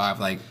 4-5.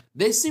 Like,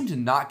 they seem to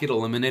not get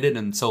eliminated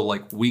until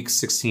week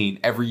 16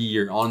 every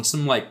year on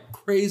some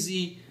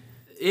crazy.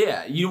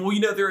 Yeah,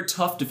 they're a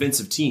tough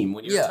defensive team.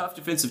 When you're a tough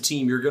defensive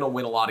team, you're going to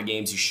win a lot of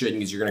games you shouldn't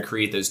because you're going to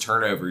create those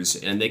turnovers,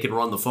 and they can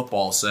run the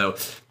football. So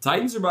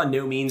Titans are by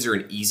no means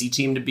an easy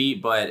team to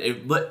beat,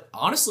 but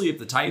honestly, if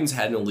the Titans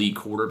had an elite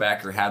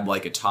quarterback or had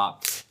a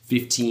top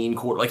 15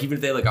 even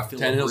if they had a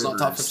Philip Rivers, not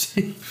top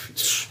 15.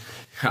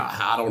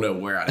 I don't know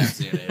where I'd have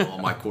Tannehill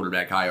on my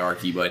quarterback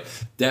hierarchy, but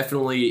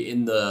definitely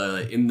in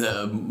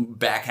the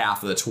back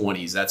half of the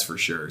 20s, that's for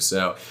sure.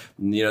 So,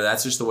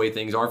 that's just the way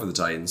things are for the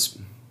Titans.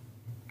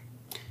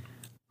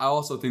 I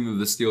also think that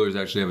the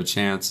Steelers actually have a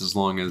chance as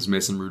long as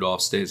Mason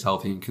Rudolph stays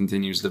healthy and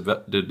continues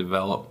to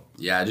develop.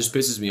 Yeah, it just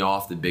pisses me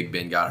off that Big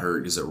Ben got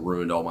hurt because it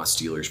ruined all my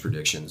Steelers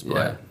predictions.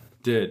 But it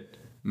did.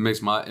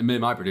 It made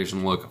my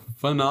prediction look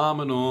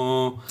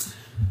phenomenal.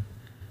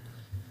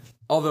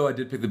 Although I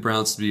did pick the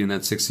Browns to be in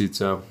that 6th seed,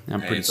 so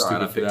I'm pretty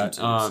stupid for that.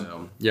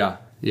 Yeah,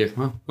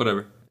 well,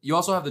 whatever. You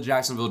also have the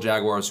Jacksonville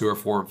Jaguars, who are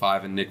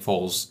 4-5, and Nick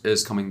Foles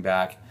is coming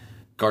back.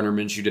 Gardner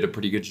Minshew did a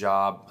pretty good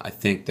job. I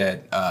think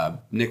that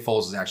Nick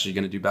Foles is actually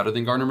going to do better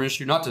than Gardner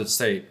Minshew. Not to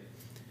say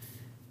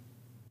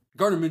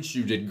Gardner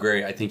Minshew did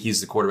great. I think he's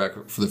the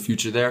quarterback for the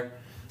future there.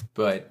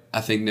 But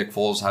I think Nick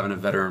Foles having a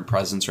veteran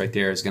presence right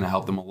there is going to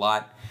help them a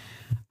lot.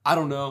 I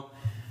don't know.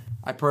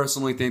 I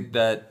personally think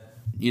that,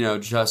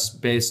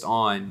 just based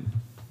on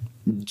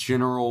your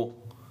general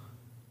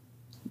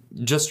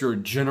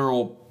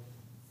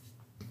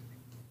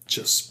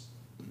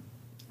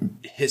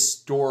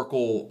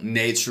historical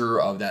nature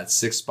of that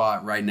 6th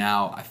spot right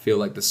now, I feel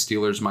like the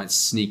Steelers might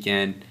sneak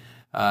in.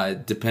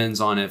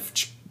 Depends on if,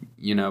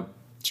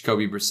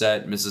 Jacoby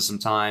Brissett misses some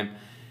time.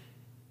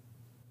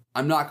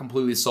 I'm not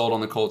completely sold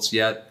on the Colts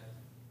yet.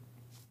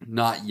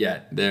 Not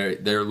yet.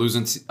 They're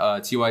losing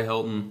T.Y.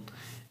 Hilton.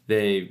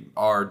 They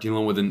are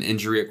dealing with an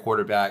injury at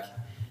quarterback.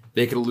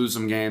 They could lose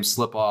some games,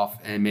 slip off,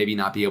 and maybe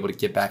not be able to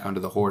get back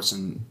onto the horse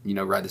and,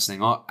 ride this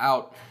thing out.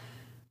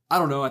 I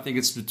don't know. I think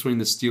it's between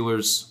the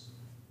Steelers,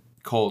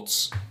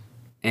 Colts,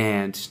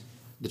 and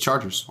the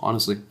Chargers,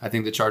 honestly. I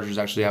think the Chargers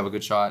actually have a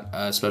good shot,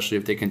 especially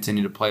if they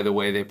continue to play the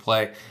way they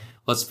play.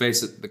 Let's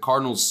face it, the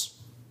Cardinals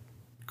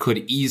could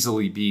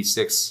easily be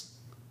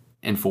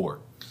 6-4.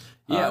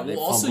 Yeah, They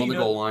also on the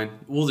goal line.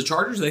 Well, the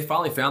Chargers, they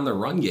finally found their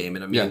run game,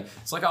 and I mean,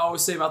 it's like I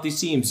always say about these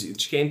teams.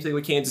 Same thing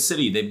with Kansas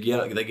City. They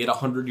get a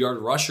 100-yard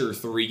rusher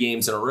 3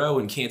 games in a row,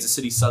 and Kansas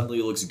City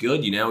suddenly looks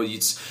good. You know,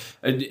 it's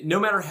no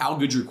matter how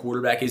good your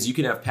quarterback is, you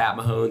can have Pat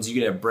Mahomes, you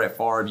can have Brett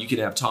Favre, you can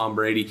have Tom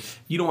Brady. If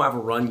you don't have a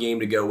run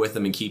game to go with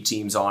them and keep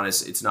teams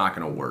honest, it's not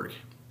going to work.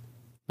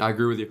 I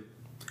agree with you.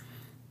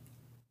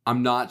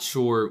 I'm not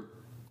sure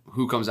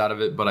who comes out of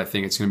it, but I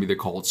think it's going to be the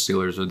Colts,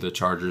 Steelers, or the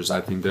Chargers.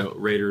 I think the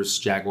Raiders,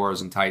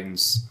 Jaguars, and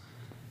Titans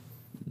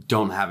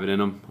don't have it in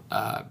them.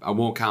 I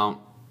won't count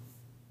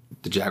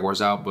the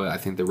Jaguars out, but I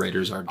think the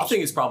Raiders are. I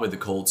think it's probably the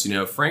Colts. You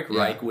know, Frank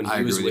Reich when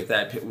he was with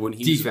that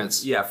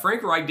defense.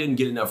 Frank Reich didn't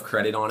get enough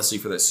credit honestly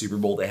for that Super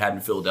Bowl they had in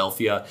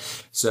Philadelphia.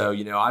 So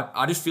you know,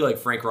 I just feel like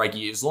Frank Reich,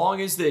 as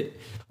long as that.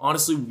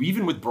 Honestly,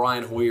 even with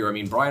Brian Hoyer, I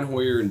mean, Brian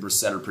Hoyer and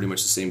Brissett are pretty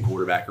much the same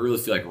quarterback. I really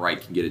feel like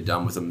Reich can get it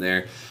done with them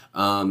there.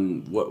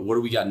 What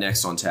do we got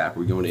next on tap? Are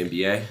we going to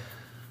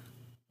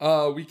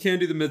NBA? We can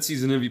do the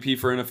midseason MVP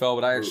for NFL,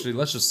 but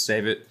let's just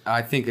save it.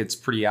 I think it's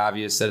pretty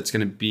obvious that it's going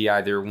to be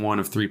either one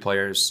of 3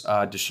 players: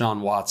 Deshaun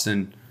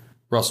Watson,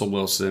 Russell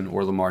Wilson,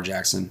 or Lamar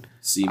Jackson.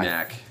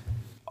 C-Mac.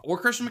 Or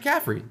Christian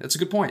McCaffrey. That's a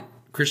good point.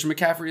 Christian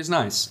McCaffrey is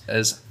nice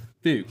as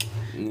Duke.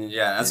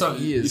 Yeah, that's what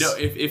he is. You know,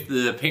 if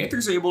the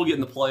Panthers are able to get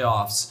in the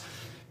playoffs,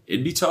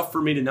 it'd be tough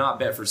for me to not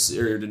bet for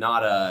or to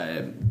not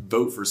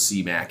vote for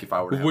C-Mac if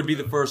I were to. Would be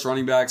the first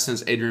running back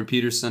since Adrian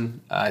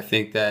Peterson. I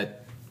think that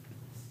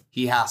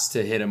he has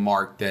to hit a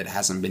mark that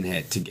hasn't been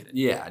hit to get it.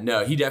 Yeah,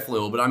 no, he definitely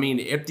will. But I mean,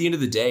 at the end of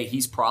the day,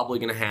 he's probably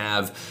going to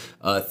have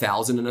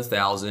 1,000 and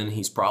 1,000.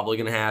 He's probably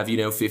going to have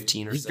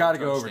 15 or. He's got to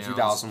go over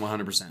 2,000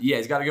 100%. Yeah,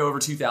 he's got to go over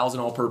 2,000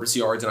 all-purpose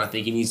yards, and I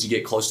think he needs to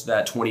get close to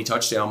that 20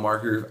 touchdown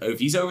marker. If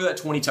he's over that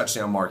 20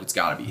 touchdown mark, it's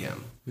got to be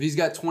him. If he's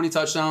got 20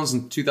 touchdowns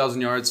and 2,000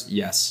 yards,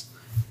 yes,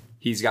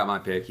 he's got my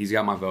pick. He's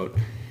got my vote.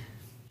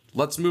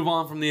 Let's move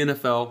on from the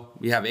NFL.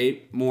 We have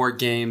 8 more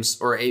games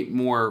or 8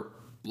 more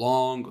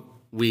long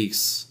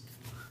weeks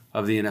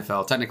of the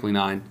NFL, technically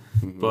 9,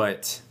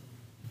 but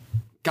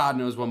God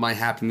knows what might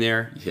happen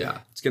there. Yeah.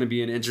 It's going to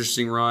be an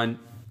interesting run.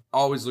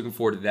 Always looking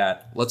forward to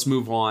that. Let's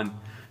move on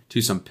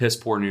to some piss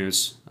poor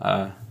news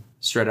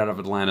straight out of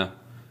Atlanta.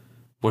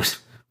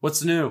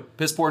 What's new?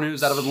 Piss poor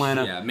news out of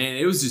Atlanta. Yeah, man,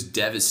 it was just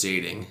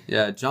devastating.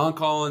 Yeah, John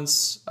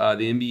Collins, the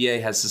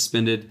NBA has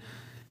suspended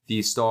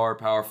the star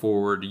power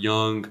forward,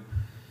 young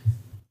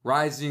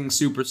rising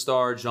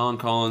superstar John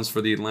Collins for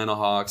the Atlanta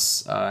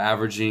Hawks,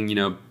 averaging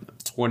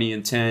 20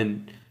 and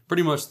 10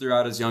 pretty much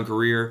throughout his young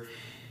career.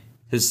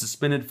 Is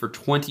suspended for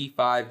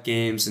 25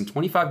 games, and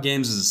 25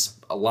 games is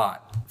a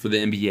lot for the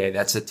NBA.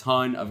 That's a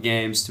ton of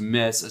games to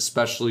miss,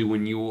 especially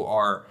when you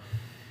are,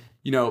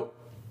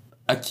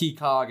 a key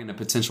cog in a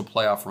potential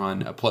playoff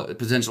run, a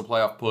potential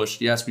playoff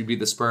push. Yes, we beat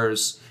the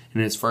Spurs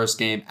in his first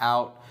game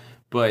out,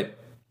 but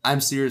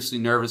I'm seriously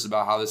nervous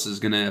about how this is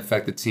going to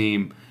affect the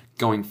team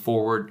going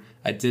forward.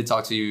 I did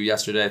talk to you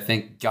yesterday.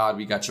 Thank God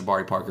we got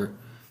Jabari Parker.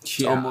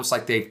 It's almost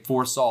like they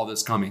foresaw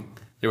this coming.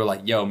 They were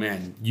like, yo,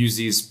 man, use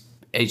these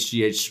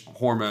HGH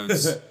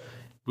hormones.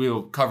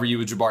 We'll cover you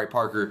with Jabari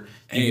Parker.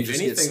 Hey, if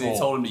anything, they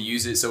told him to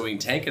use it so we can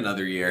tank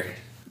another year.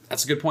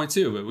 That's a good point,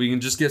 too. But we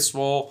can just get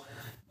swole,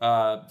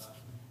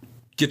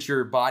 get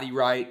your body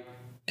right,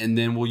 and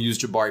then we'll use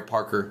Jabari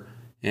Parker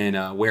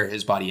and wear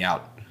his body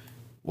out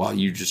while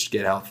you just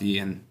get healthy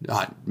and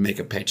not make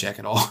a paycheck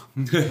at all.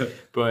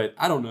 But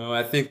I don't know.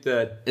 I think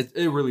that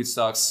it really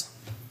sucks.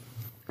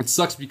 It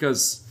sucks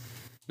because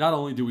not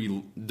only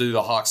do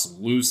the Hawks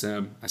lose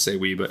him, I say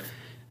we, but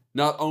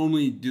not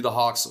only do the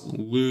Hawks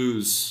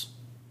lose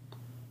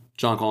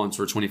John Collins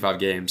for 25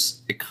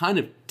 games, it kind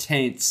of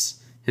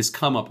taints his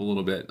come up a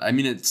little bit. I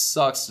mean, it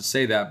sucks to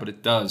say that, but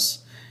it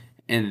does.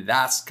 And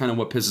that's kind of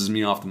what pisses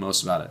me off the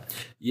most about it.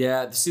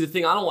 Yeah, see, the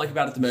thing I don't like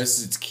about it the most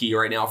is it's key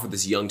right now for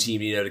this young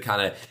team, to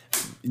kind of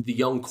the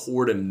young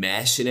core to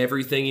mesh and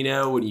everything,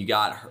 when you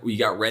got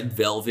Red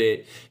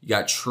Velvet, you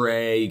got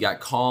Trey, you got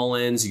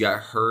Collins, you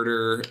got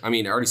Herter. I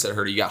mean, I already said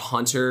Herter. You got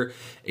Hunter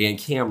and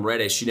Cam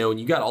Reddish, and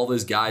you got all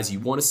those guys,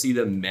 you want to see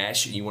them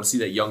mesh and you want to see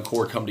that young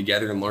core come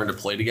together and learn to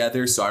play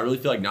together. So I really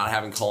feel like not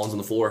having Collins on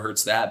the floor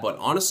hurts that. But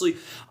honestly,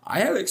 I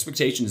have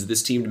expectations of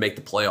this team to make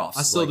the playoffs.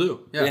 I still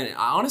do. Yeah. And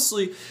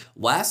honestly,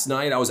 last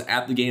night I was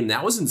at the game.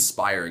 That was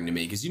inspiring to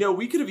me because,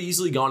 we could have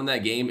easily gone in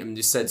that game and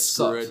just said,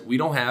 screw it. We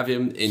don't have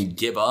him and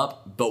give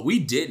up. But we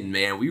didn't,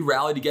 man. We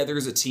rallied together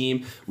as a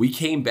team. We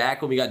came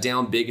back when we got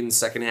down big in the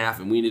second half,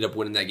 and we ended up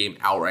winning that game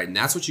outright. And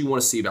that's what you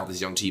want to see about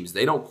these young teams.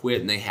 They don't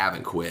quit, and they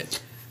haven't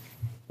quit.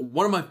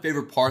 One of my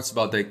favorite parts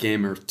about that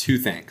game are 2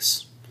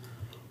 things.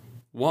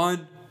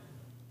 One,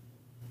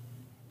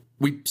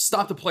 we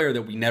stopped a player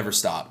that we never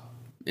stop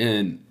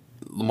in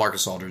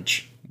LaMarcus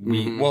Aldridge. I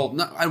don't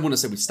want to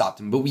say we stopped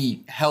him, but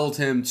we held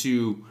him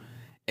to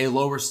a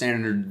lower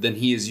standard than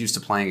he is used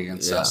to playing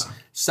against us.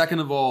 Second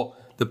of all,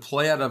 the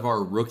play out of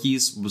our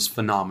rookies was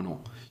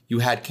phenomenal. You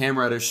had Cam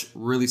Reddish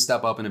really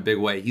step up in a big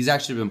way. He's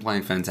actually been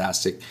playing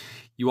fantastic.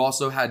 You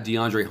also had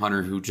DeAndre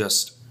Hunter, who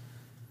just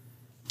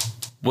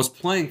was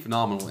playing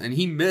phenomenal, and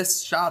he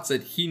missed shots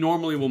that he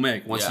normally will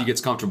make once he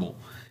gets comfortable.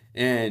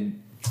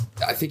 And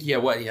I think he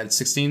had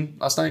 16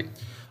 last night.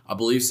 I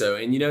believe so.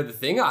 And, the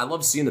thing I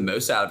love seeing the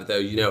most out of it,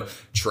 though,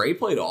 Trey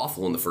played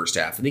awful in the first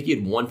half. I think he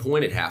had 1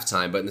 point at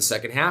halftime. But in the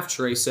second half,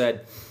 Trey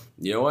said,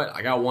 you know what?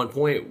 I got 1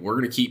 point. We're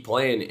going to keep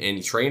playing.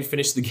 And Trey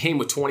finished the game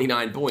with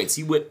 29 points.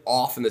 He went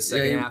off in the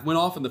second half. Went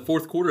off in the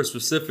fourth quarter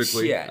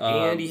specifically. Yeah,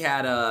 and he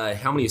had,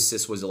 how many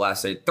assists was it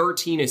last night?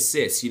 13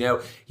 assists.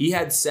 He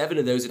had 7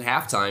 of those at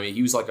halftime. And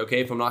he was like, okay,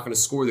 if I'm not going to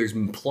score, there's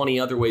plenty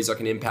other ways I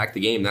can impact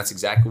the game. That's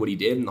exactly what he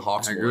did, and the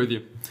Hawks won. I agree with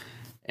you.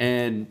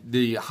 And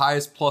the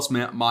highest plus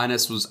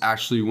minus was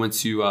actually went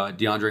to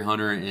DeAndre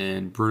Hunter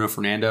and Bruno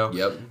Fernando.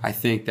 Yep. I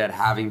think that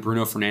having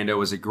Bruno Fernando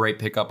was a great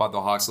pickup by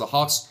the Hawks. The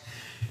Hawks,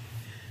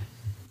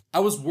 I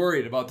was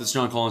worried about this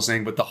John Collins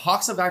thing, but the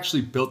Hawks have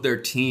actually built their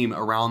team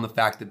around the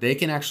fact that they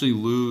can actually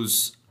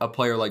lose a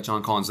player like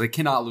John Collins. They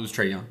cannot lose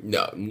Trae Young.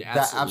 No,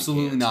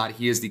 absolutely not.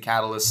 He is the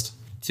catalyst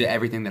to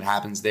everything that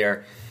happens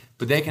there.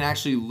 But they can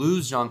actually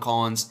lose John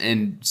Collins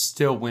and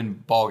still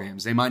win ball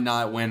games. They might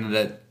not win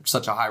at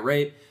such a high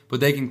rate, but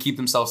they can keep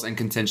themselves in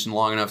contention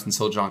long enough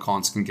until John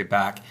Collins can get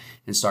back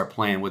and start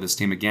playing with his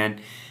team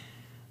again.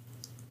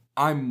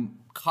 I'm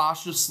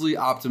cautiously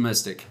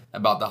optimistic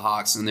about the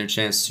Hawks and their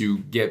chance to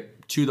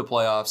get to the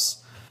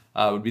playoffs.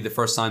 It would be the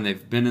first time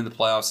they've been in the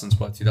playoffs since,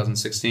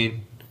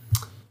 2016?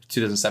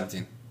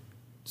 2017.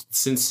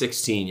 Since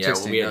 16, yeah.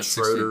 16, when we had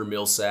Schroeder,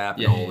 Millsap,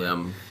 and all of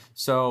them.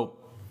 So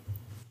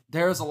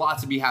there's a lot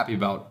to be happy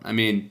about. I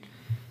mean,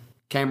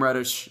 Cam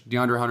Reddish,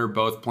 DeAndre Hunter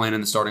both playing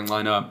in the starting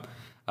lineup.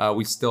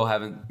 We still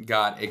haven't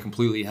got a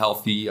completely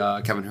healthy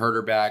Kevin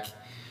Huerter back.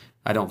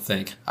 I don't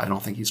think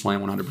he's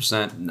playing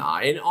 100%. Nah,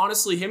 and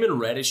honestly, him and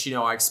Reddish,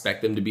 I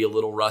expect them to be a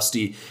little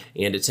rusty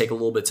and to take a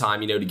little bit of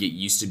time, to get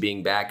used to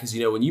being back. Because,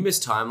 when you miss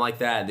time like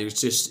that,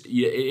 there's just,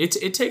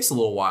 it takes a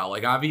little while.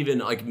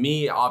 Like,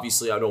 me,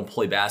 obviously, I don't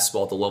play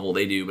basketball at the level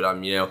they do, but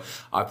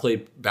I play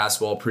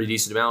basketball a pretty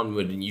decent amount. And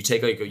when you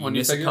take, you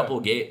miss a couple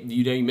of games,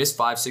 you miss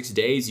 5-6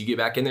 days, you get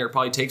back in there, it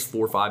probably takes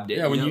 4 or 5 days.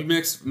 Yeah, when you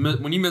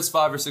miss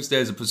 5 or 6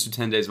 days, it puts you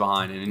 10 days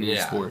behind in any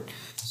sport.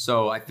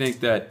 So I think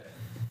that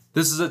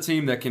this is a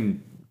team that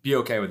can be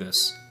okay with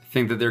this. I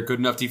think that they're good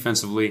enough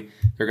defensively.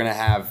 They're going to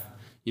have,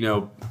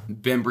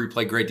 Bembry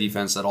play great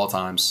defense at all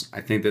times. I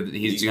think that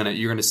you're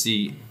going to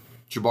see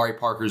Jabari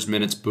Parker's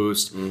minutes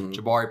boost. Mm-hmm.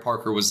 Jabari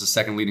Parker was the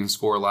second leading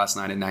scorer last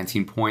night at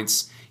 19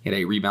 points. He had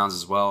 8 rebounds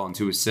as well and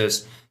 2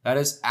 assists. That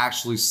is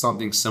actually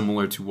something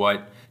similar to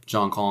what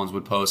John Collins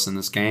would post in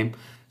this game.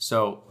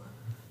 So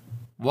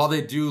while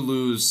they do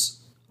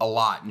lose a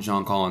lot in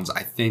John Collins,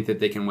 I think that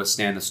they can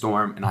withstand the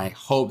storm, and I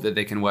hope that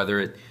they can weather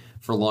it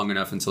for long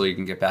enough until he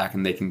can get back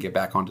and they can get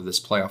back onto this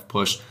playoff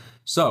push.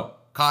 So,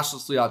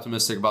 cautiously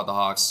optimistic about the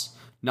Hawks.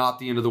 Not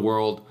the end of the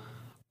world,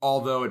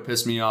 although it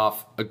pissed me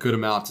off a good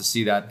amount to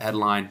see that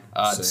headline.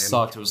 It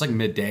sucked. It was like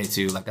midday,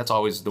 too. Like, that's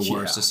always the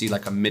worst to see,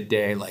 like, a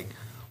midday,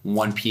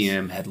 1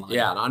 p.m. headline.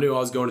 Yeah, and I knew I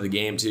was going to the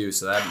game, too,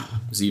 so that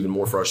was even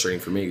more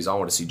frustrating for me because I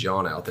want to see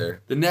John out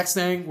there. The next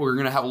thing, we're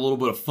going to have a little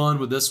bit of fun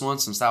with this one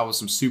since that was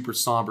some super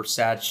somber,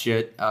 sad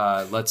shit.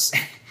 Let's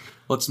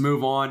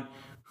move on.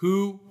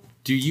 Who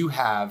do you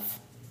have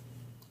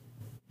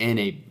in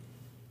a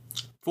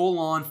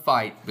full-on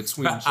fight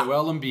between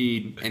Joel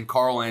Embiid and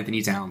Karl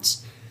Anthony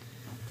Towns?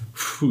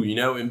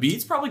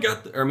 Embiid's probably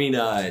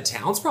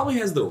Towns probably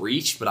has the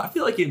reach, but I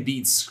feel like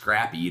Embiid's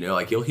scrappy,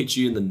 he'll hit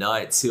you in the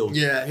nuts.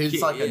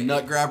 He's like a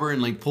nut grabber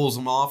and pulls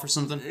them off or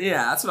something.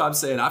 Yeah, that's what I'm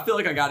saying. I feel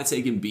like I got to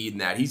take Embiid in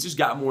that. He's just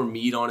got more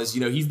meat on his,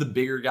 he's the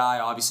bigger guy.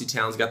 Obviously,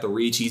 Towns got the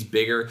reach. He's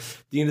bigger. At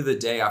the end of the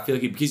day, I feel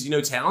like because,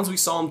 Towns, we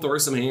saw him throw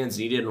some hands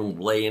and he didn't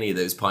lay any of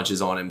those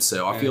punches on him.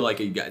 So I feel like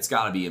it's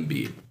got to be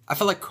Embiid. I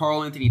feel like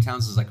Karl Anthony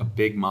Towns is like a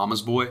big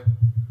mama's boy,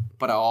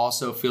 but I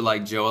also feel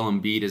like Joel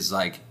Embiid is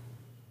like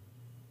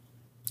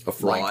a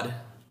fraud.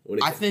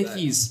 I think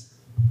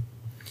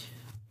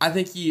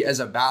he as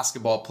a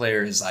basketball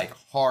player is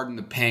hard in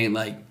the paint,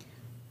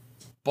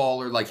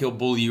 baller, he'll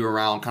bully you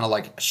around, kind of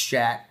like a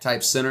Shaq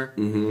type center.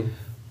 Mm-hmm.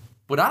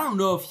 But I don't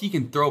know if he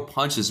can throw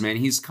punches, man.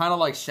 He's kind of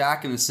like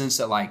Shaq in the sense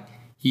that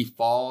he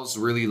falls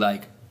really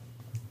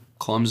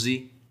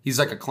clumsy. He's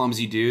like a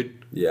clumsy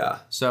dude. Yeah.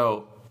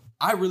 So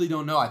I really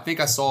don't know. I think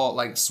I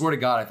saw swear to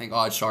God, I think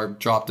OddsShark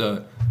dropped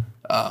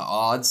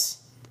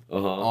odds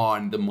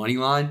on the money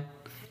line.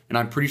 And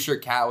I'm pretty sure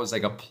Cat was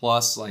a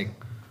plus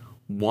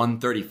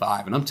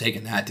 135. And I'm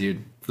taking that,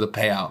 dude, for the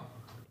payout.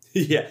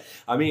 Yeah.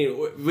 I mean,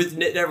 with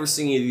never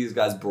seeing any of these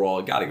guys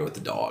brawl, got to go with the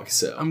dog.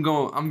 So I'm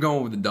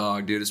going with the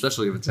dog, dude,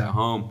 especially if it's at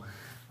home.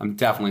 I'm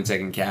definitely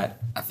taking Cat.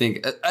 I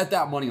think at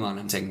that money line,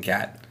 I'm taking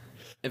Cat.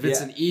 If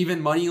it's an even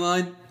money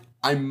line,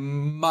 I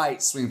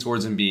might swing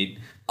towards Embiid.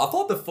 I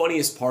thought the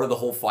funniest part of the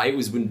whole fight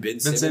was when Ben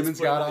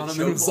Simmons got on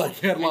him and was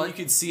and you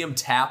could see him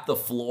tap the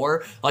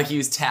floor like he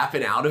was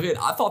tapping out of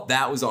it. I thought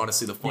that was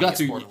honestly the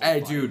funniest part of the whole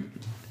fight. Dude,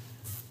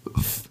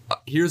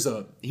 here's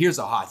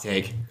a hot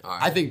take. Right.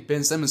 I think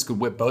Ben Simmons could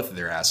whip both of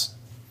their ass.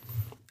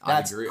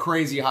 That's a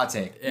crazy hot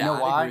take. Yeah, you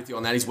know why? I agree with you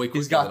on that. He's way quicker.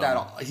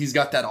 He's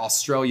got that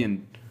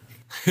Australian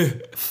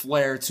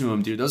flair to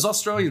him, dude. Those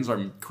Australians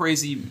are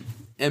crazy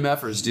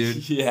MFers,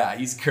 dude. Yeah,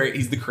 he's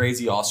the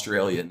crazy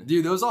Australian.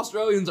 Dude, those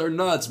Australians are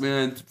nuts,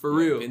 man. For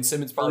real. Ben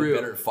Simmons probably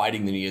better at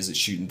fighting than he is at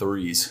shooting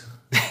threes.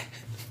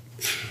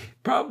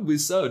 Probably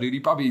so, dude. He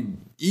probably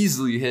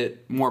easily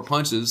hit more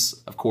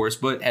punches, of course.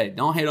 But hey,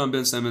 don't hate on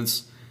Ben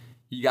Simmons.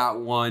 He got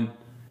one.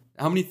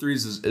 How many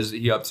threes is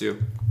he up to?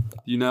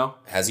 You know?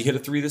 Has he hit a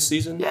three this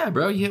season? Yeah,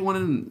 bro. He hit one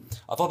in...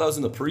 I thought that was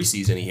in the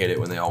preseason he hit it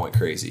when they all went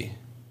crazy.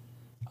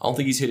 I don't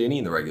think he's hit any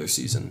in the regular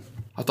season.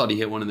 I thought he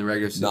hit one in the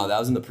regular season. No, that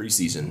was in the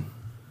preseason.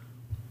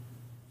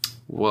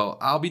 Well,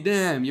 I'll be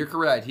damned. You're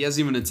correct. He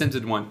hasn't even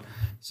attempted one.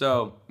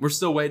 So we're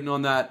still waiting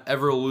on that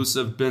ever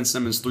elusive Ben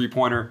Simmons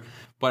three-pointer.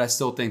 But I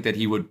still think that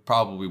he would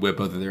probably whip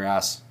both of their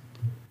ass.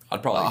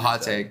 I'd probably a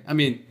hot take. I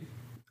mean,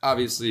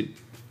 obviously,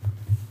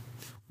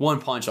 one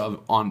punch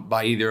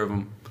by either of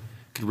them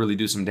could really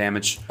do some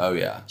damage. Oh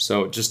yeah.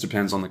 So it just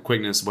depends on the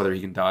quickness, whether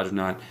he can dodge or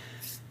not.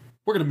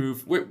 We're gonna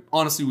move.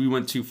 Honestly, we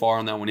went too far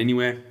on that one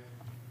anyway.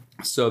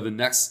 So the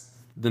next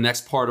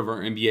part of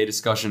our NBA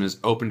discussion is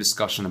open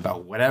discussion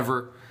about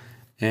whatever.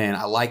 And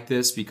I like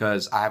this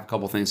because I have a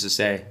couple things to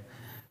say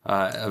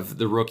of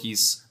the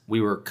rookies.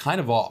 We were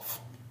kind of off.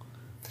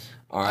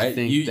 All right,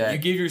 you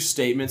give your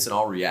statements and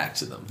I'll react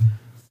to them.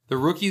 The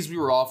rookies, we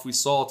were off. We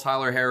saw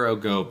Tyler Herro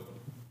go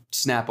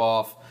snap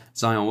off.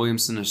 Zion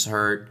Williamson is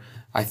hurt.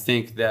 I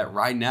think that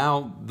right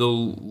now the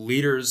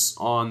leaders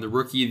on the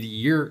Rookie of the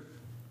Year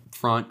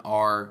front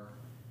are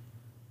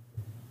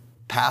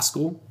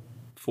Pascal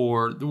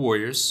for the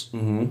Warriors.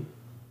 Mm-hmm.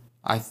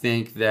 I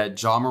think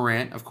that Ja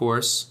Morant, of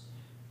course,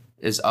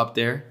 is up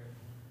there.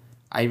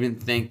 I even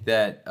think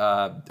that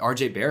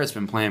R.J. Barrett's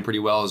been playing pretty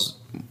well.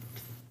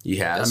 He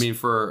has. I mean,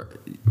 for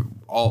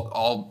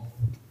all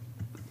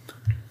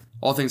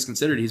things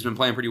considered, he's been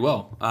playing pretty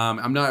well.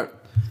 I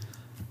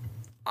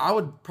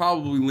would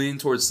probably lean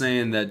towards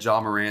saying that Ja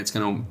Morant's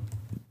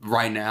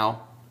right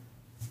now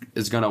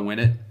is gonna win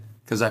it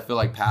because I feel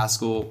like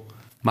Pascal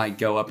might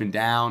go up and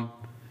down,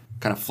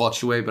 kind of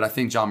fluctuate, but I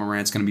think Ja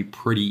Morant's gonna be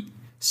pretty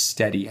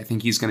steady. I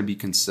think he's gonna be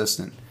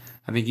consistent.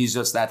 I think he's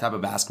just that type of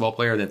basketball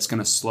player that's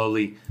gonna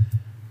slowly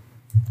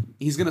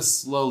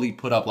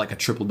put up like a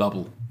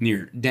triple-double,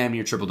 damn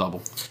near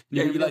triple-double.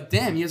 You're going to be like,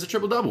 damn, he has a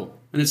triple-double.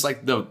 And it's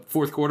like the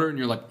fourth quarter, and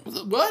you're like,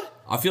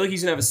 what? I feel like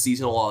he's going to have a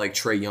season a lot like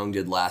Trae Young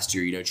did last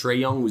year. You know, Trae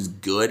Young was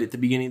good at the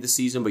beginning of the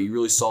season, but you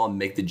really saw him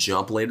make the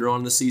jump later on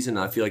in the season.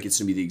 And I feel like it's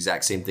going to be the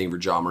exact same thing for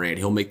Ja Morant.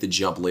 He'll make the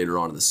jump later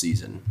on in the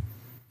season.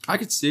 I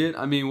could see it.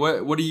 I mean,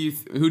 who do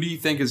you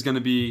think is going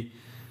to be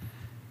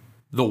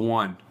the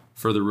one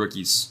for the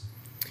rookies?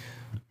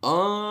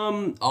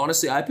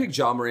 Honestly, I picked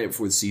Ja Morant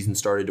before the season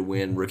started to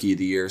win Rookie of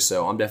the Year,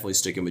 so I'm definitely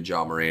sticking with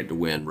Ja Morant to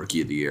win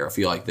Rookie of the Year. I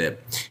feel like that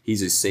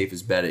he's as safe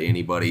as bet at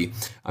anybody.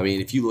 I mean,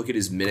 if you look at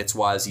his minutes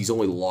wise, he's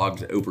only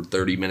logged over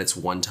 30 minutes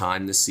one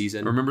time this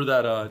season. Remember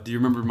that? Do you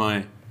remember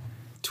my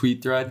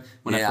tweet thread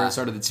when I first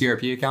started the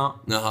TRP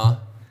account?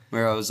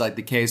 Where I was like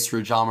the case for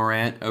Ja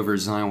Morant over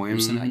Zion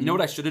Williamson. Mm-hmm. You know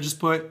what I should have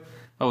just put?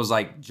 I was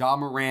like, Ja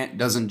Morant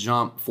doesn't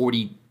jump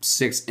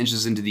 46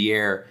 inches into the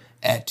air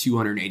at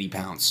 280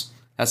 pounds.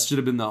 That should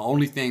have been the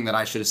only thing that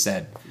I should have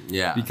said.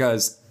 Yeah.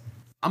 Because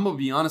I'm going to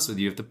be honest with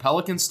you. If the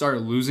Pelicans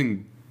start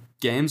losing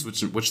games,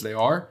 which they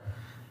are,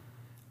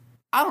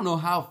 I don't know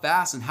how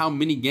fast and how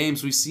many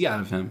games we see out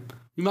of him.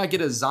 We might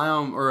get a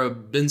Zion or a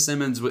Ben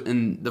Simmons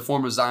in the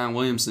form of Zion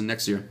Williamson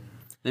next year.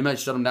 They might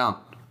shut him down.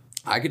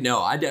 I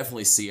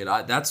definitely see it.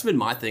 That's been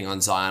my thing on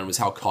Zion was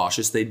how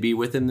cautious they'd be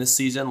with him this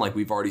season. Like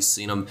we've already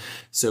seen him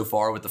so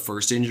far with the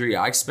first injury.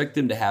 I expect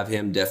them to have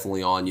him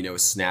definitely on, a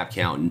snap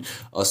count and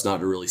us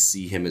not to really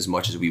see him as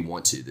much as we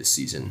want to this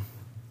season.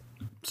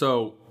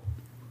 So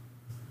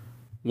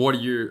what are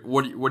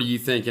you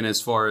thinking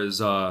as far as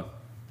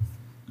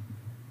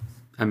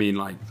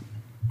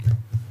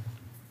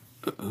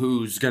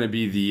who's going to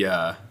be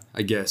the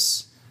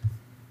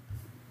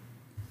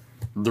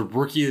the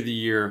Rookie of the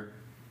Year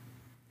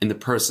and the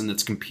person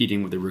that's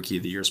competing with the Rookie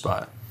of the Year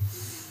spot?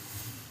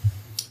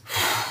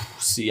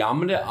 See, I'm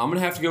gonna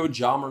have to go with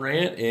Ja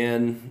Morant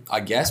and I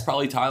guess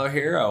probably Tyler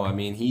Herro. I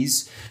mean,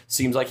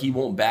 seems like he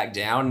won't back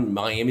down.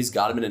 Miami's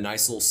got him in a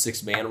nice little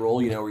 6-man role,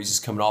 where he's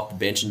just coming off the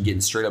bench and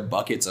getting straight up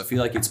buckets. I feel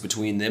like it's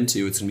between them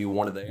two. It's gonna be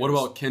one of theirs. What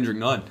about Kendrick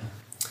Nunn?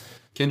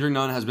 Kendrick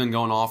Nunn has been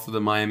going off for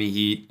the Miami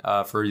Heat.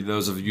 For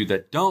those of you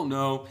that don't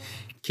know,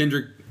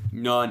 Kendrick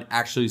Nunn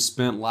actually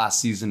spent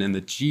last season in the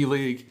G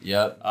League.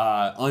 Yep.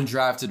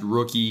 Undrafted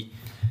rookie.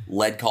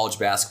 Led college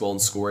basketball in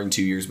scoring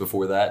 2 years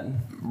before that.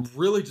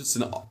 Really just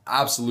an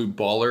absolute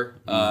baller.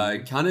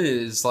 Kind of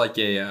is like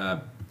he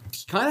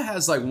kind of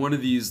has like one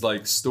of these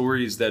like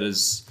stories that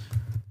is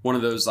one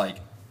of those like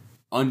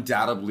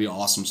undoubtedly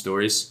awesome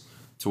stories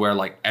to where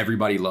like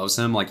everybody loves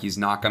him. Like he's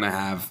not going to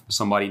have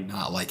somebody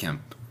not like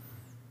him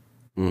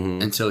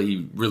until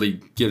he really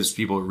gives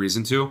people a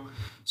reason to.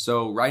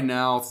 So right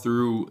now,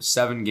 through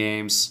 7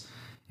 games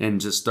in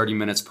just 30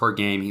 minutes per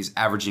game, he's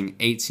averaging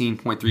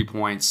 18.3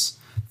 points,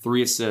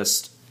 3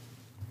 assists,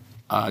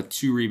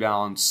 2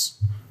 rebounds,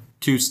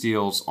 2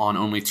 steals on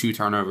only 2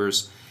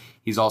 turnovers.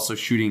 He's also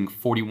shooting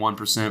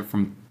 41%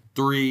 from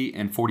 3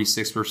 and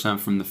 46%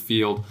 from the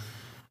field.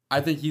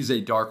 I think he's a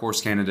dark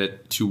horse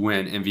candidate to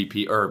win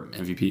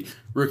MVP,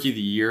 Rookie of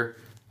the Year,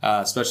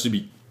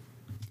 especially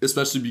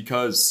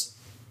because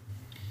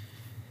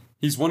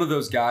he's one of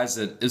those guys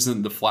that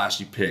isn't the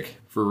flashy pick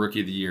for Rookie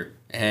of the Year.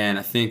 And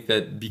I think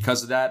that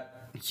because of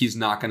that, he's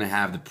not going to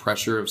have the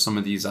pressure of some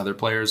of these other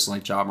players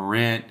like Ja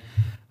Morant.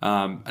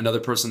 Another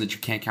person that you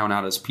can't count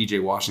out is P.J.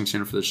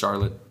 Washington for the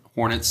Charlotte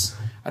Hornets.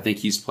 I think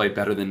he's played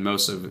better than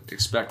most have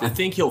expected. I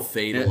think he'll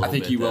fade a little bit, I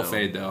think he will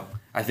fade, though.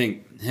 I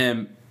think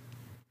him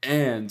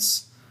and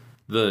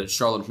the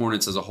Charlotte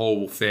Hornets as a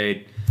whole will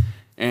fade.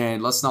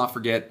 And let's not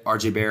forget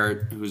R.J.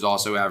 Barrett, who's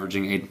also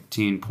averaging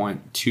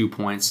 18.2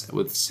 points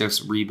with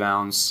 6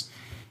 rebounds.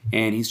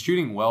 And he's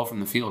shooting well from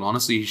the field.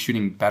 Honestly, he's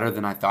shooting better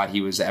than I thought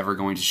he was ever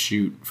going to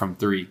shoot from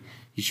 3.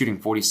 He's shooting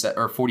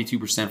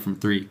 42% from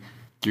 3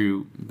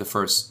 through the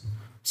first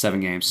 7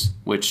 games,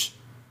 which,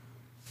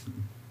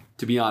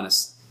 to be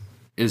honest,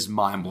 is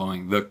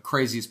mind-blowing. The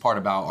craziest part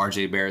about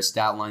R.J. Barrett's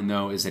stat line,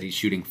 though, is that he's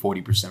shooting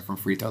 40% from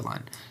free throw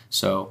line.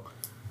 So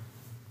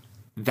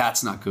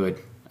that's not good.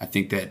 I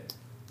think that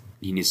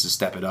he needs to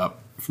step it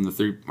up from the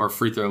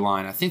free throw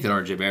line. I think that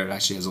R.J. Barrett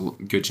actually has a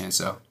good chance,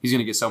 though. He's going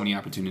to get so many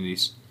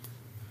opportunities,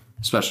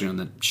 especially on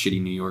the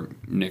shitty New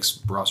York Knicks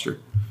roster.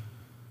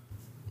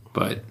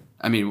 But,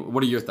 I mean,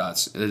 what are your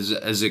thoughts?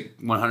 Is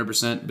it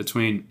 100%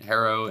 between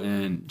Harrow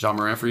and Ja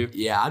Morant for you?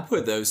 Yeah, I'd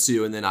put those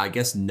two, and then I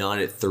guess none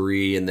at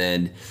 3, and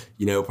then,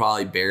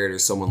 probably Barrett or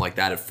someone like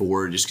that at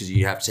 4, just because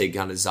you have to take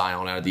kind of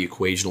Zion out of the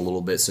equation a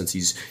little bit since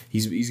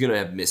he's going to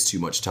have missed too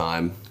much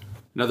time.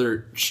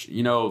 Another,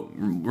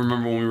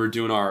 remember when we were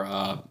doing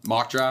our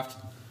mock draft,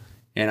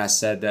 and I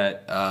said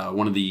that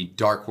one of the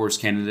dark horse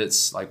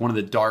candidates, like one of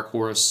the dark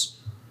horse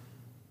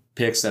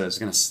picks that is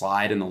going to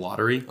slide in the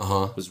lottery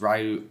was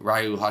Ryu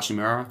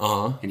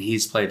Hachimura, and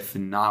he's played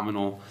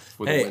phenomenal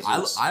for the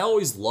Wizards. I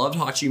always loved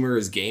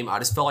Hachimura's game. I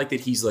just felt like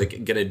that he's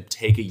like going to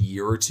take a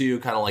year or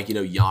two, kind of like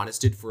Giannis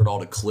did, for it all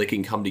to click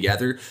and come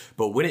together.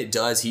 But when it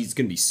does, he's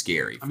going to be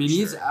scary. I mean,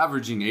 he's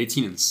averaging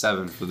 18 and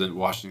 7 for the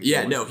Washington.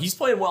 Yeah, no, he's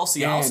playing well.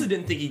 See, I also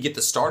didn't think he'd get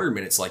the starter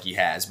minutes like he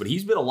has, but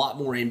he's been a lot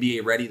more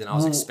NBA ready than I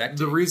was expecting.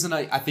 The reason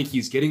I think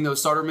he's getting those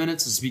starter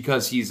minutes is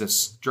because he's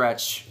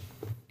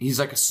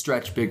like a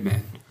stretch big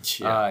man.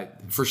 Yeah.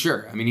 For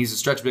sure. I mean, he's a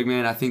stretch big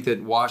man. I think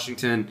that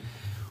Washington,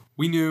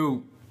 we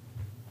knew,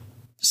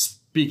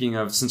 speaking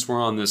of, since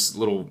we're on this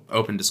little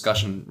open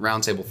discussion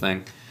roundtable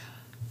thing,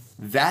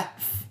 that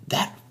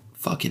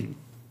fucking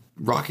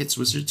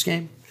Rockets-Wizards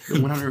game, the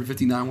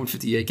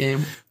 159-158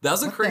 game. That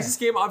was the craziest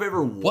game I've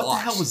ever watched. What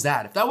the hell was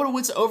that? If that would have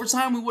went to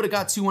overtime, we would have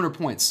got 200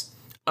 points.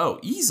 Oh,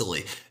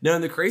 easily. No,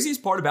 and the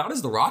craziest part about it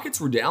is the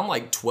Rockets were down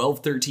like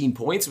 12, 13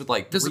 points with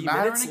like 3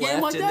 minutes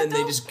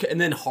left,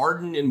 and then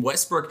Harden and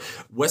Westbrook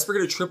had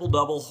a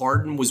triple-double.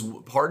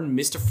 Harden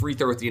missed a free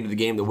throw at the end of the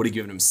game that would have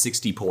given him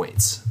 60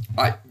 points.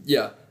 I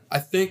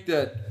think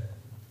that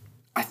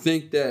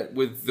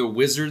with the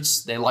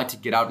Wizards, they like to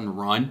get out and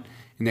run,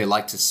 and they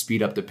like to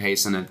speed up the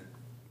pace in an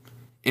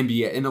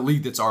NBA, in a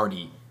league that's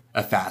already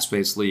a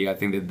fast-paced league. I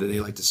think that they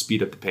like to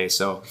speed up the pace.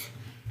 So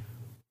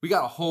we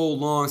got a whole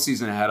long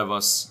season ahead of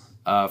us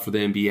for the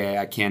NBA.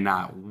 I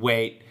cannot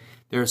wait.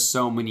 There are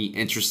so many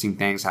interesting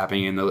things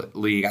happening in the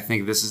league. I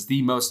think this is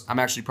the most. I'm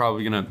actually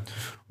probably going to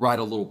write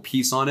a little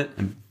piece on it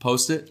and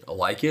post it. I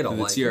like it. The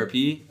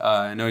TRP.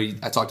 I know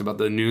I talked about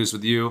the news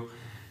with you.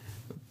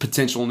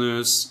 Potential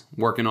news.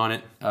 Working on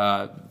it.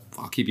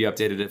 I'll keep you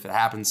updated if it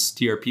happens,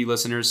 TRP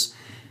listeners.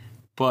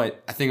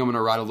 But I think I'm going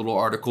to write a little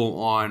article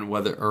on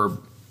why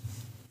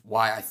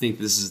I think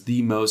this is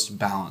the most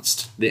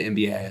balanced the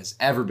NBA has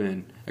ever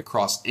been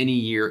across any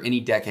year,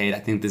 any decade. I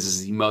think this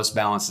is the most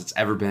balanced it's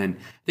ever been.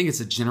 I think it's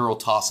a general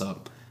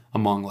toss-up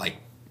among like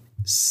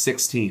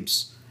 6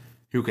 teams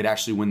who could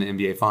actually win the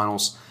NBA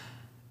Finals.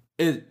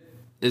 It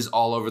is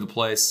all over the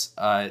place.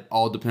 It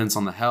all depends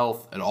on the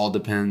health. It all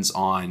depends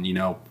on,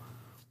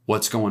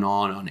 what's going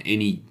on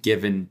any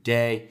given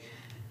day.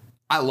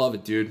 I love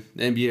it, dude.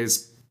 The NBA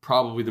is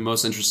probably the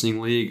most interesting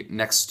league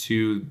next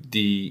to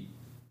the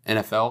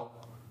NFL.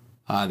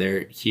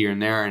 They're here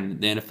and there, and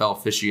the NFL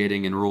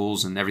officiating and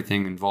rules and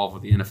everything involved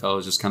with the NFL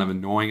is just kind of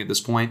annoying at this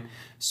point.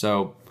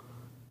 So,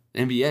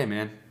 NBA,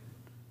 man,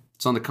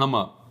 it's on the come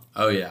up.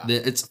 Oh, yeah.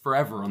 It's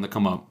forever on the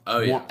come up. Oh,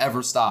 yeah. Won't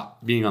ever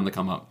stop being on the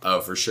come up.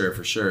 Oh, for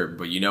sure.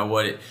 But you know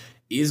what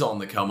is on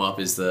the come up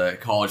is the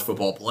college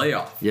football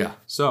playoff. Yeah.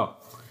 So,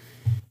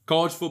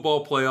 college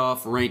football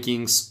playoff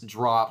rankings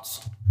dropped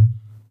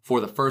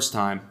for the first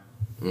time.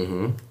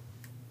 Mm-hmm.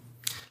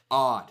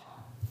 Odd.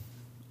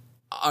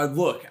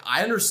 Look,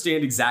 I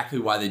understand exactly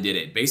why they did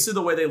it. Basically,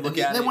 the way they look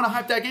at it. They want to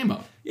hype that game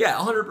up. Yeah,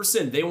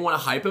 100%. They want to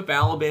hype up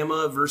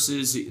Alabama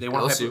versus they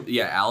want LSU. to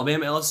hype up,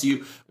 Alabama,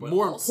 LSU.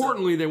 More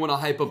importantly, they want to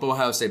hype up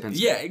Ohio State,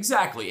 Pennsylvania. Yeah,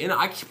 exactly. And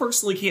I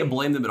personally can't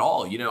blame them at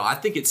all. I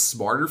think it's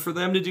smarter for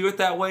them to do it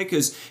that way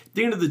because at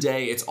the end of the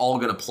day, it's all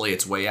going to play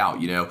its way out.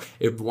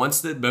 If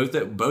once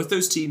both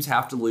those teams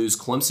have to lose,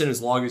 Clemson,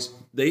 as long as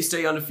they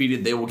stay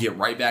undefeated, they will get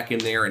right back in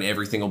there and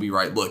everything will be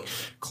right. Look,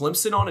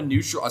 Clemson on a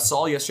neutral, I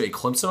saw yesterday,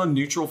 Clemson on a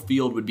neutral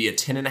field would be a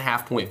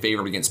 10.5 point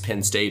favorite against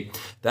Penn State.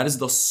 That is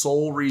the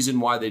sole reason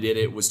why they did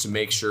it, was to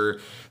make sure,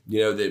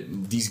 that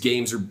these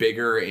games are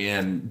bigger,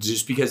 and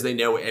just because they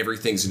know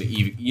everything's going to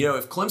even.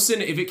 If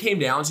Clemson, if it came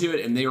down to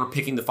it and they were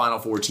picking the Final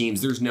Four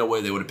teams, there's no way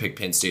they would have picked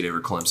Penn State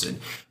over Clemson.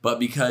 But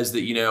because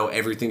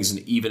everything's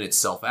going to even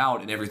itself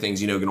out and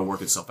everything's going to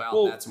work itself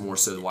out, that's more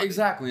so why.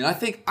 Exactly, and I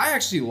think I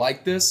actually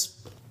like this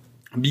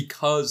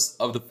because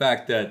of the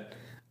fact that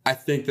I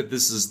think that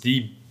this is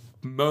the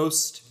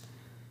most.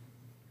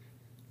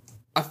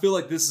 I feel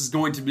like this is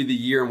going to be the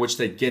year in which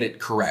they get it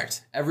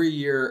correct. Every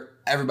year,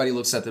 everybody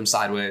looks at them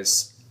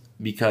sideways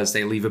because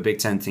they leave a Big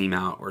Ten team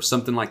out or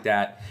something like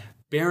that.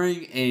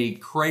 Bearing a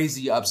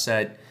crazy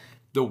upset,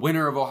 the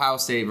winner of Ohio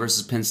State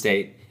versus Penn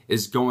State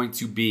is going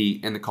to be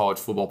in the college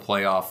football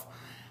playoff.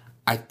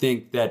 I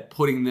think that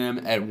putting them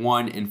at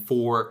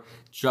 1-4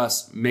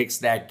 just makes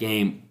that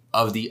game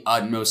of the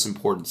utmost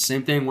importance.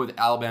 Same thing with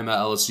Alabama,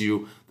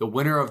 LSU. The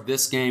winner of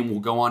this game will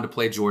go on to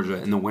play Georgia,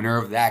 and the winner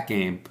of that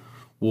game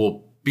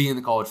will be in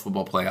the college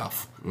football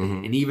playoff.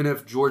 Mm-hmm. And even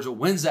if Georgia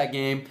wins that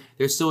game,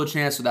 there's still a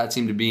chance for that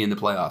team to be in the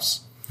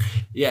playoffs.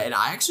 Yeah, and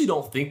I actually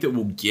don't think that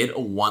we'll get a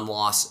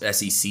one-loss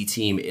SEC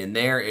team in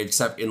there,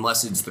 except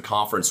unless it's the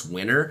conference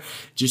winner.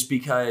 Just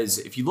because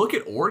if you look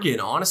at Oregon,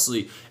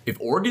 honestly, if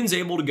Oregon's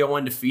able to go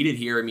undefeated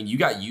here, I mean, you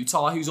got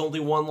Utah, who's only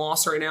one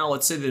loss right now.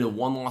 Let's say that a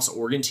one-loss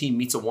Oregon team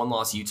meets a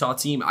one-loss Utah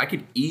team. I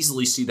could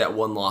easily see that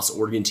one-loss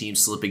Oregon team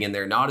slipping in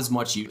there. Not as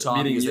much Utah.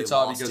 Meaning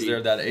Utah because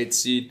they're that 8th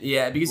seed.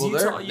 Yeah, because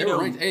Utah, they were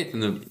ranked 8th in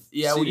the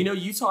yeah, seed. well,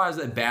 Utah has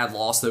that bad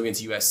loss, though,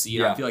 against USC,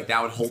 and I feel like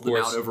that would hold them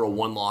out over a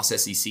one-loss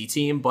SEC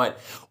team. But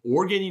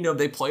Oregon,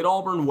 they played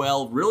Auburn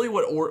well. Really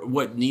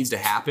what needs to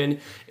happen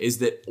is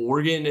that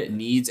Oregon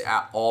needs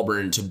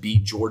Auburn to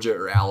beat Georgia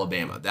or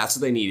Alabama. That's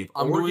what they need.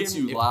 I'm going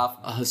to laugh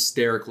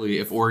hysterically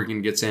if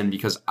Oregon gets in,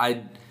 because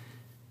I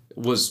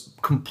was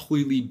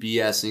completely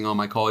BSing on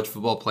my college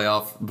football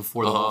playoff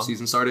before the whole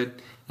season started.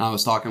 And I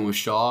was talking with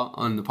Shaw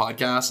on the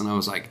podcast, and I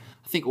was like,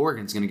 I think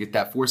Oregon's going to get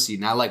that 4 seed.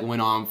 And I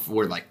went on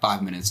for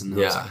 5 minutes, and I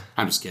was like,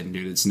 I'm just kidding,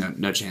 dude. It's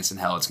no chance in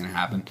hell it's going to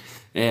happen.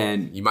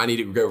 And you might need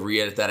to go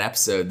re-edit that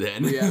episode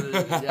then.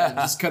 yeah,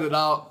 just cut it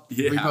out,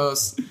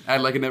 repost,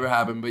 act like it never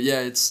happened. But yeah,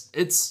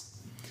 it's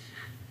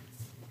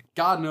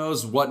God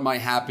knows what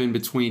might happen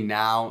between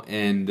now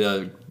and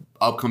the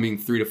upcoming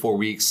 3 to 4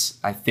 weeks.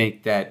 I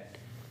think that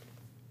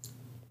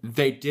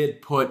they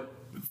did put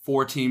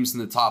 4 teams in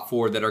the top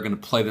 4 that are going to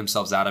play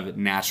themselves out of it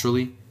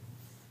naturally.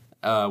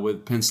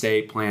 With Penn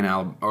State playing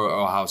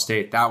Ohio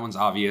State, that one's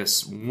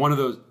obvious. One of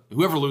those,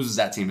 whoever loses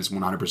that team is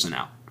 100%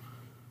 out.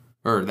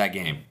 Or that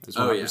game is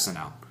 100%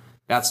 out.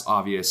 That's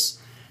obvious.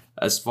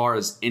 As far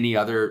as any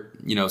other,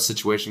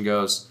 situation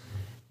goes,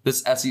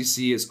 this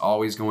SEC is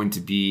always going to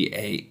be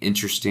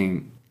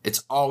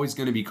it's always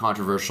going to be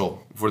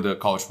controversial for the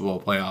college football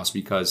playoffs,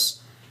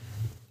 because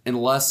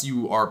unless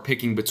you are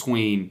picking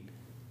between,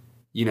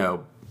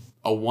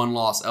 a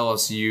one-loss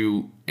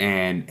LSU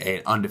and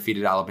an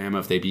undefeated Alabama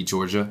if they beat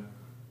Georgia,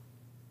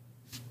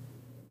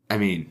 I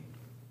mean,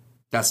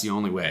 that's the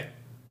only way.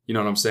 You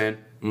know what I'm saying?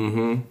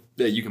 Mm-hmm.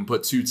 That you can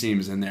put 2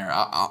 teams in there.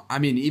 I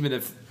mean, even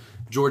if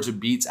Georgia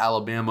beats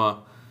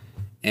Alabama,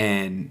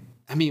 and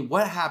I mean,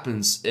 what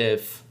happens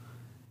if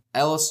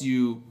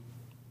LSU?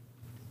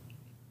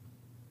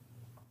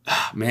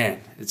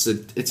 Man, it's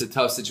a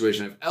tough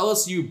situation. If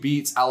LSU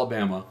beats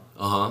Alabama,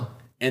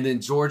 and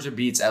then Georgia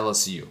beats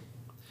LSU,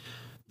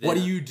 what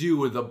do you do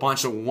with a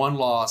bunch of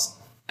one-loss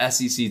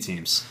SEC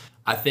teams?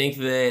 I think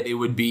that it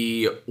would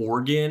be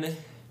Oregon,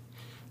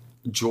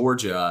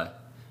 Georgia,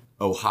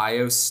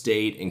 Ohio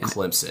State, and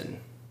Clemson.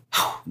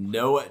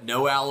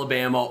 No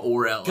Alabama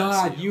or LSU.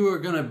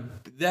 God,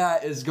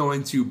 that is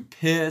going to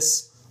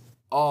piss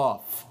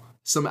off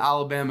some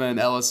Alabama and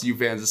LSU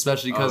fans,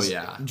 especially because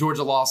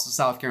Georgia lost to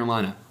South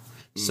Carolina.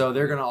 Mm-hmm. So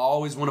they're going to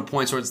always want to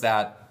point towards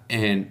that.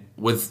 And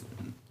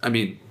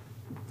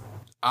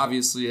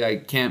obviously I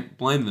can't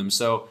blame them.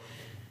 So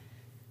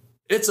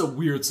it's a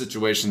weird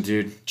situation,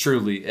 dude.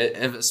 Truly.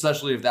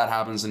 Especially if that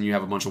happens and you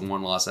have a bunch of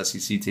one-loss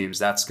SEC teams,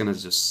 that's going to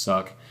just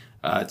suck.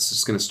 It's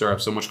just going to stir up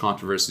so much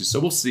controversy. So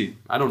we'll see.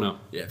 I don't know.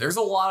 Yeah, there's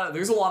a lot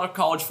of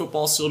college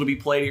football still to be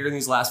played here in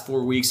these last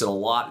 4 weeks, and a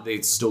lot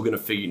that's still going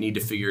to need to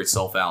figure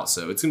itself out.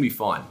 So it's going to be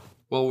fun.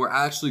 Well, we're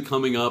actually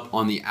coming up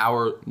on the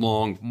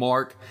hour-long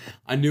mark.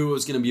 I knew it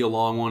was going to be a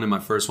long one, and my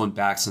first one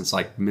back since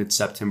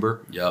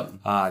mid-September. Yep.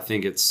 I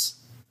think it's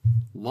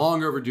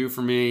long overdue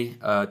for me.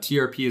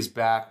 TRP is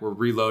back. We're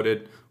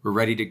reloaded. We're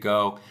ready to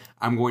go.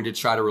 I'm going to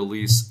try to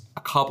release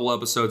a couple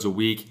episodes a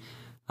week.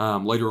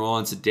 Later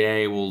on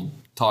today, we'll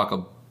talk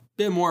a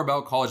bit more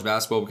about college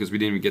basketball because we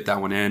didn't even get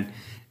that one in.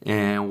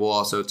 And we'll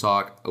also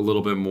talk a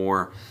little bit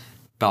more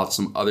about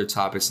some other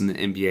topics in the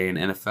NBA and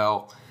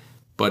NFL.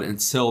 But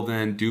until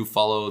then, do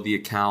follow the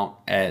account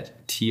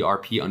at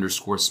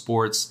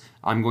TRP_sports.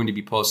 I'm going to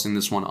be posting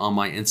this one on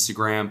my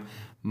Instagram.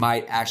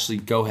 Might actually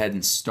go ahead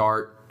and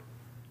start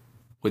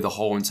with a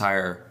whole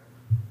entire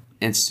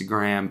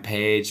Instagram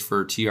page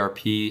for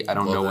TRP. I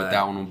don't know what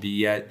that one will be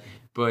yet.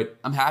 But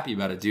I'm happy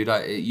about it, dude.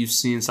 You've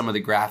seen some of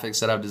the graphics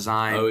that I've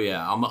designed. Oh,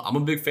 yeah. I'm a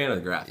big fan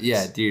of the graphics.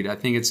 Yeah, dude. I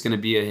think it's going to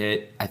be a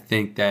hit. I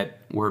think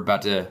that we're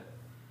about to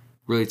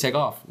really take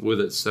off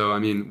with it. So, I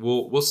mean,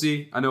 we'll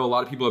see. I know a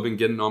lot of people have been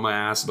getting on my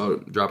ass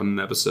about dropping an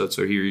episode,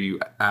 so here you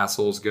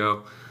assholes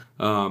go.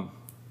 I'm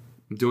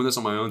doing this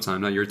on my own time,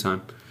 not your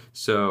time.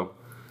 So,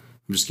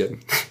 I'm just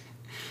kidding.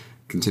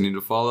 Continue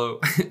to follow.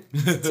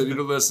 Continue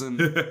to listen.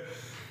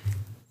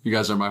 You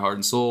guys are my heart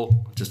and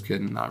soul. Just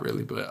kidding. Not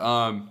really, but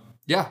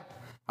yeah.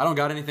 I don't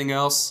got anything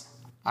else.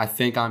 I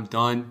think I'm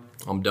done.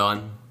 I'm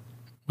done.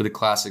 With a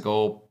classic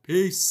old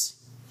peace.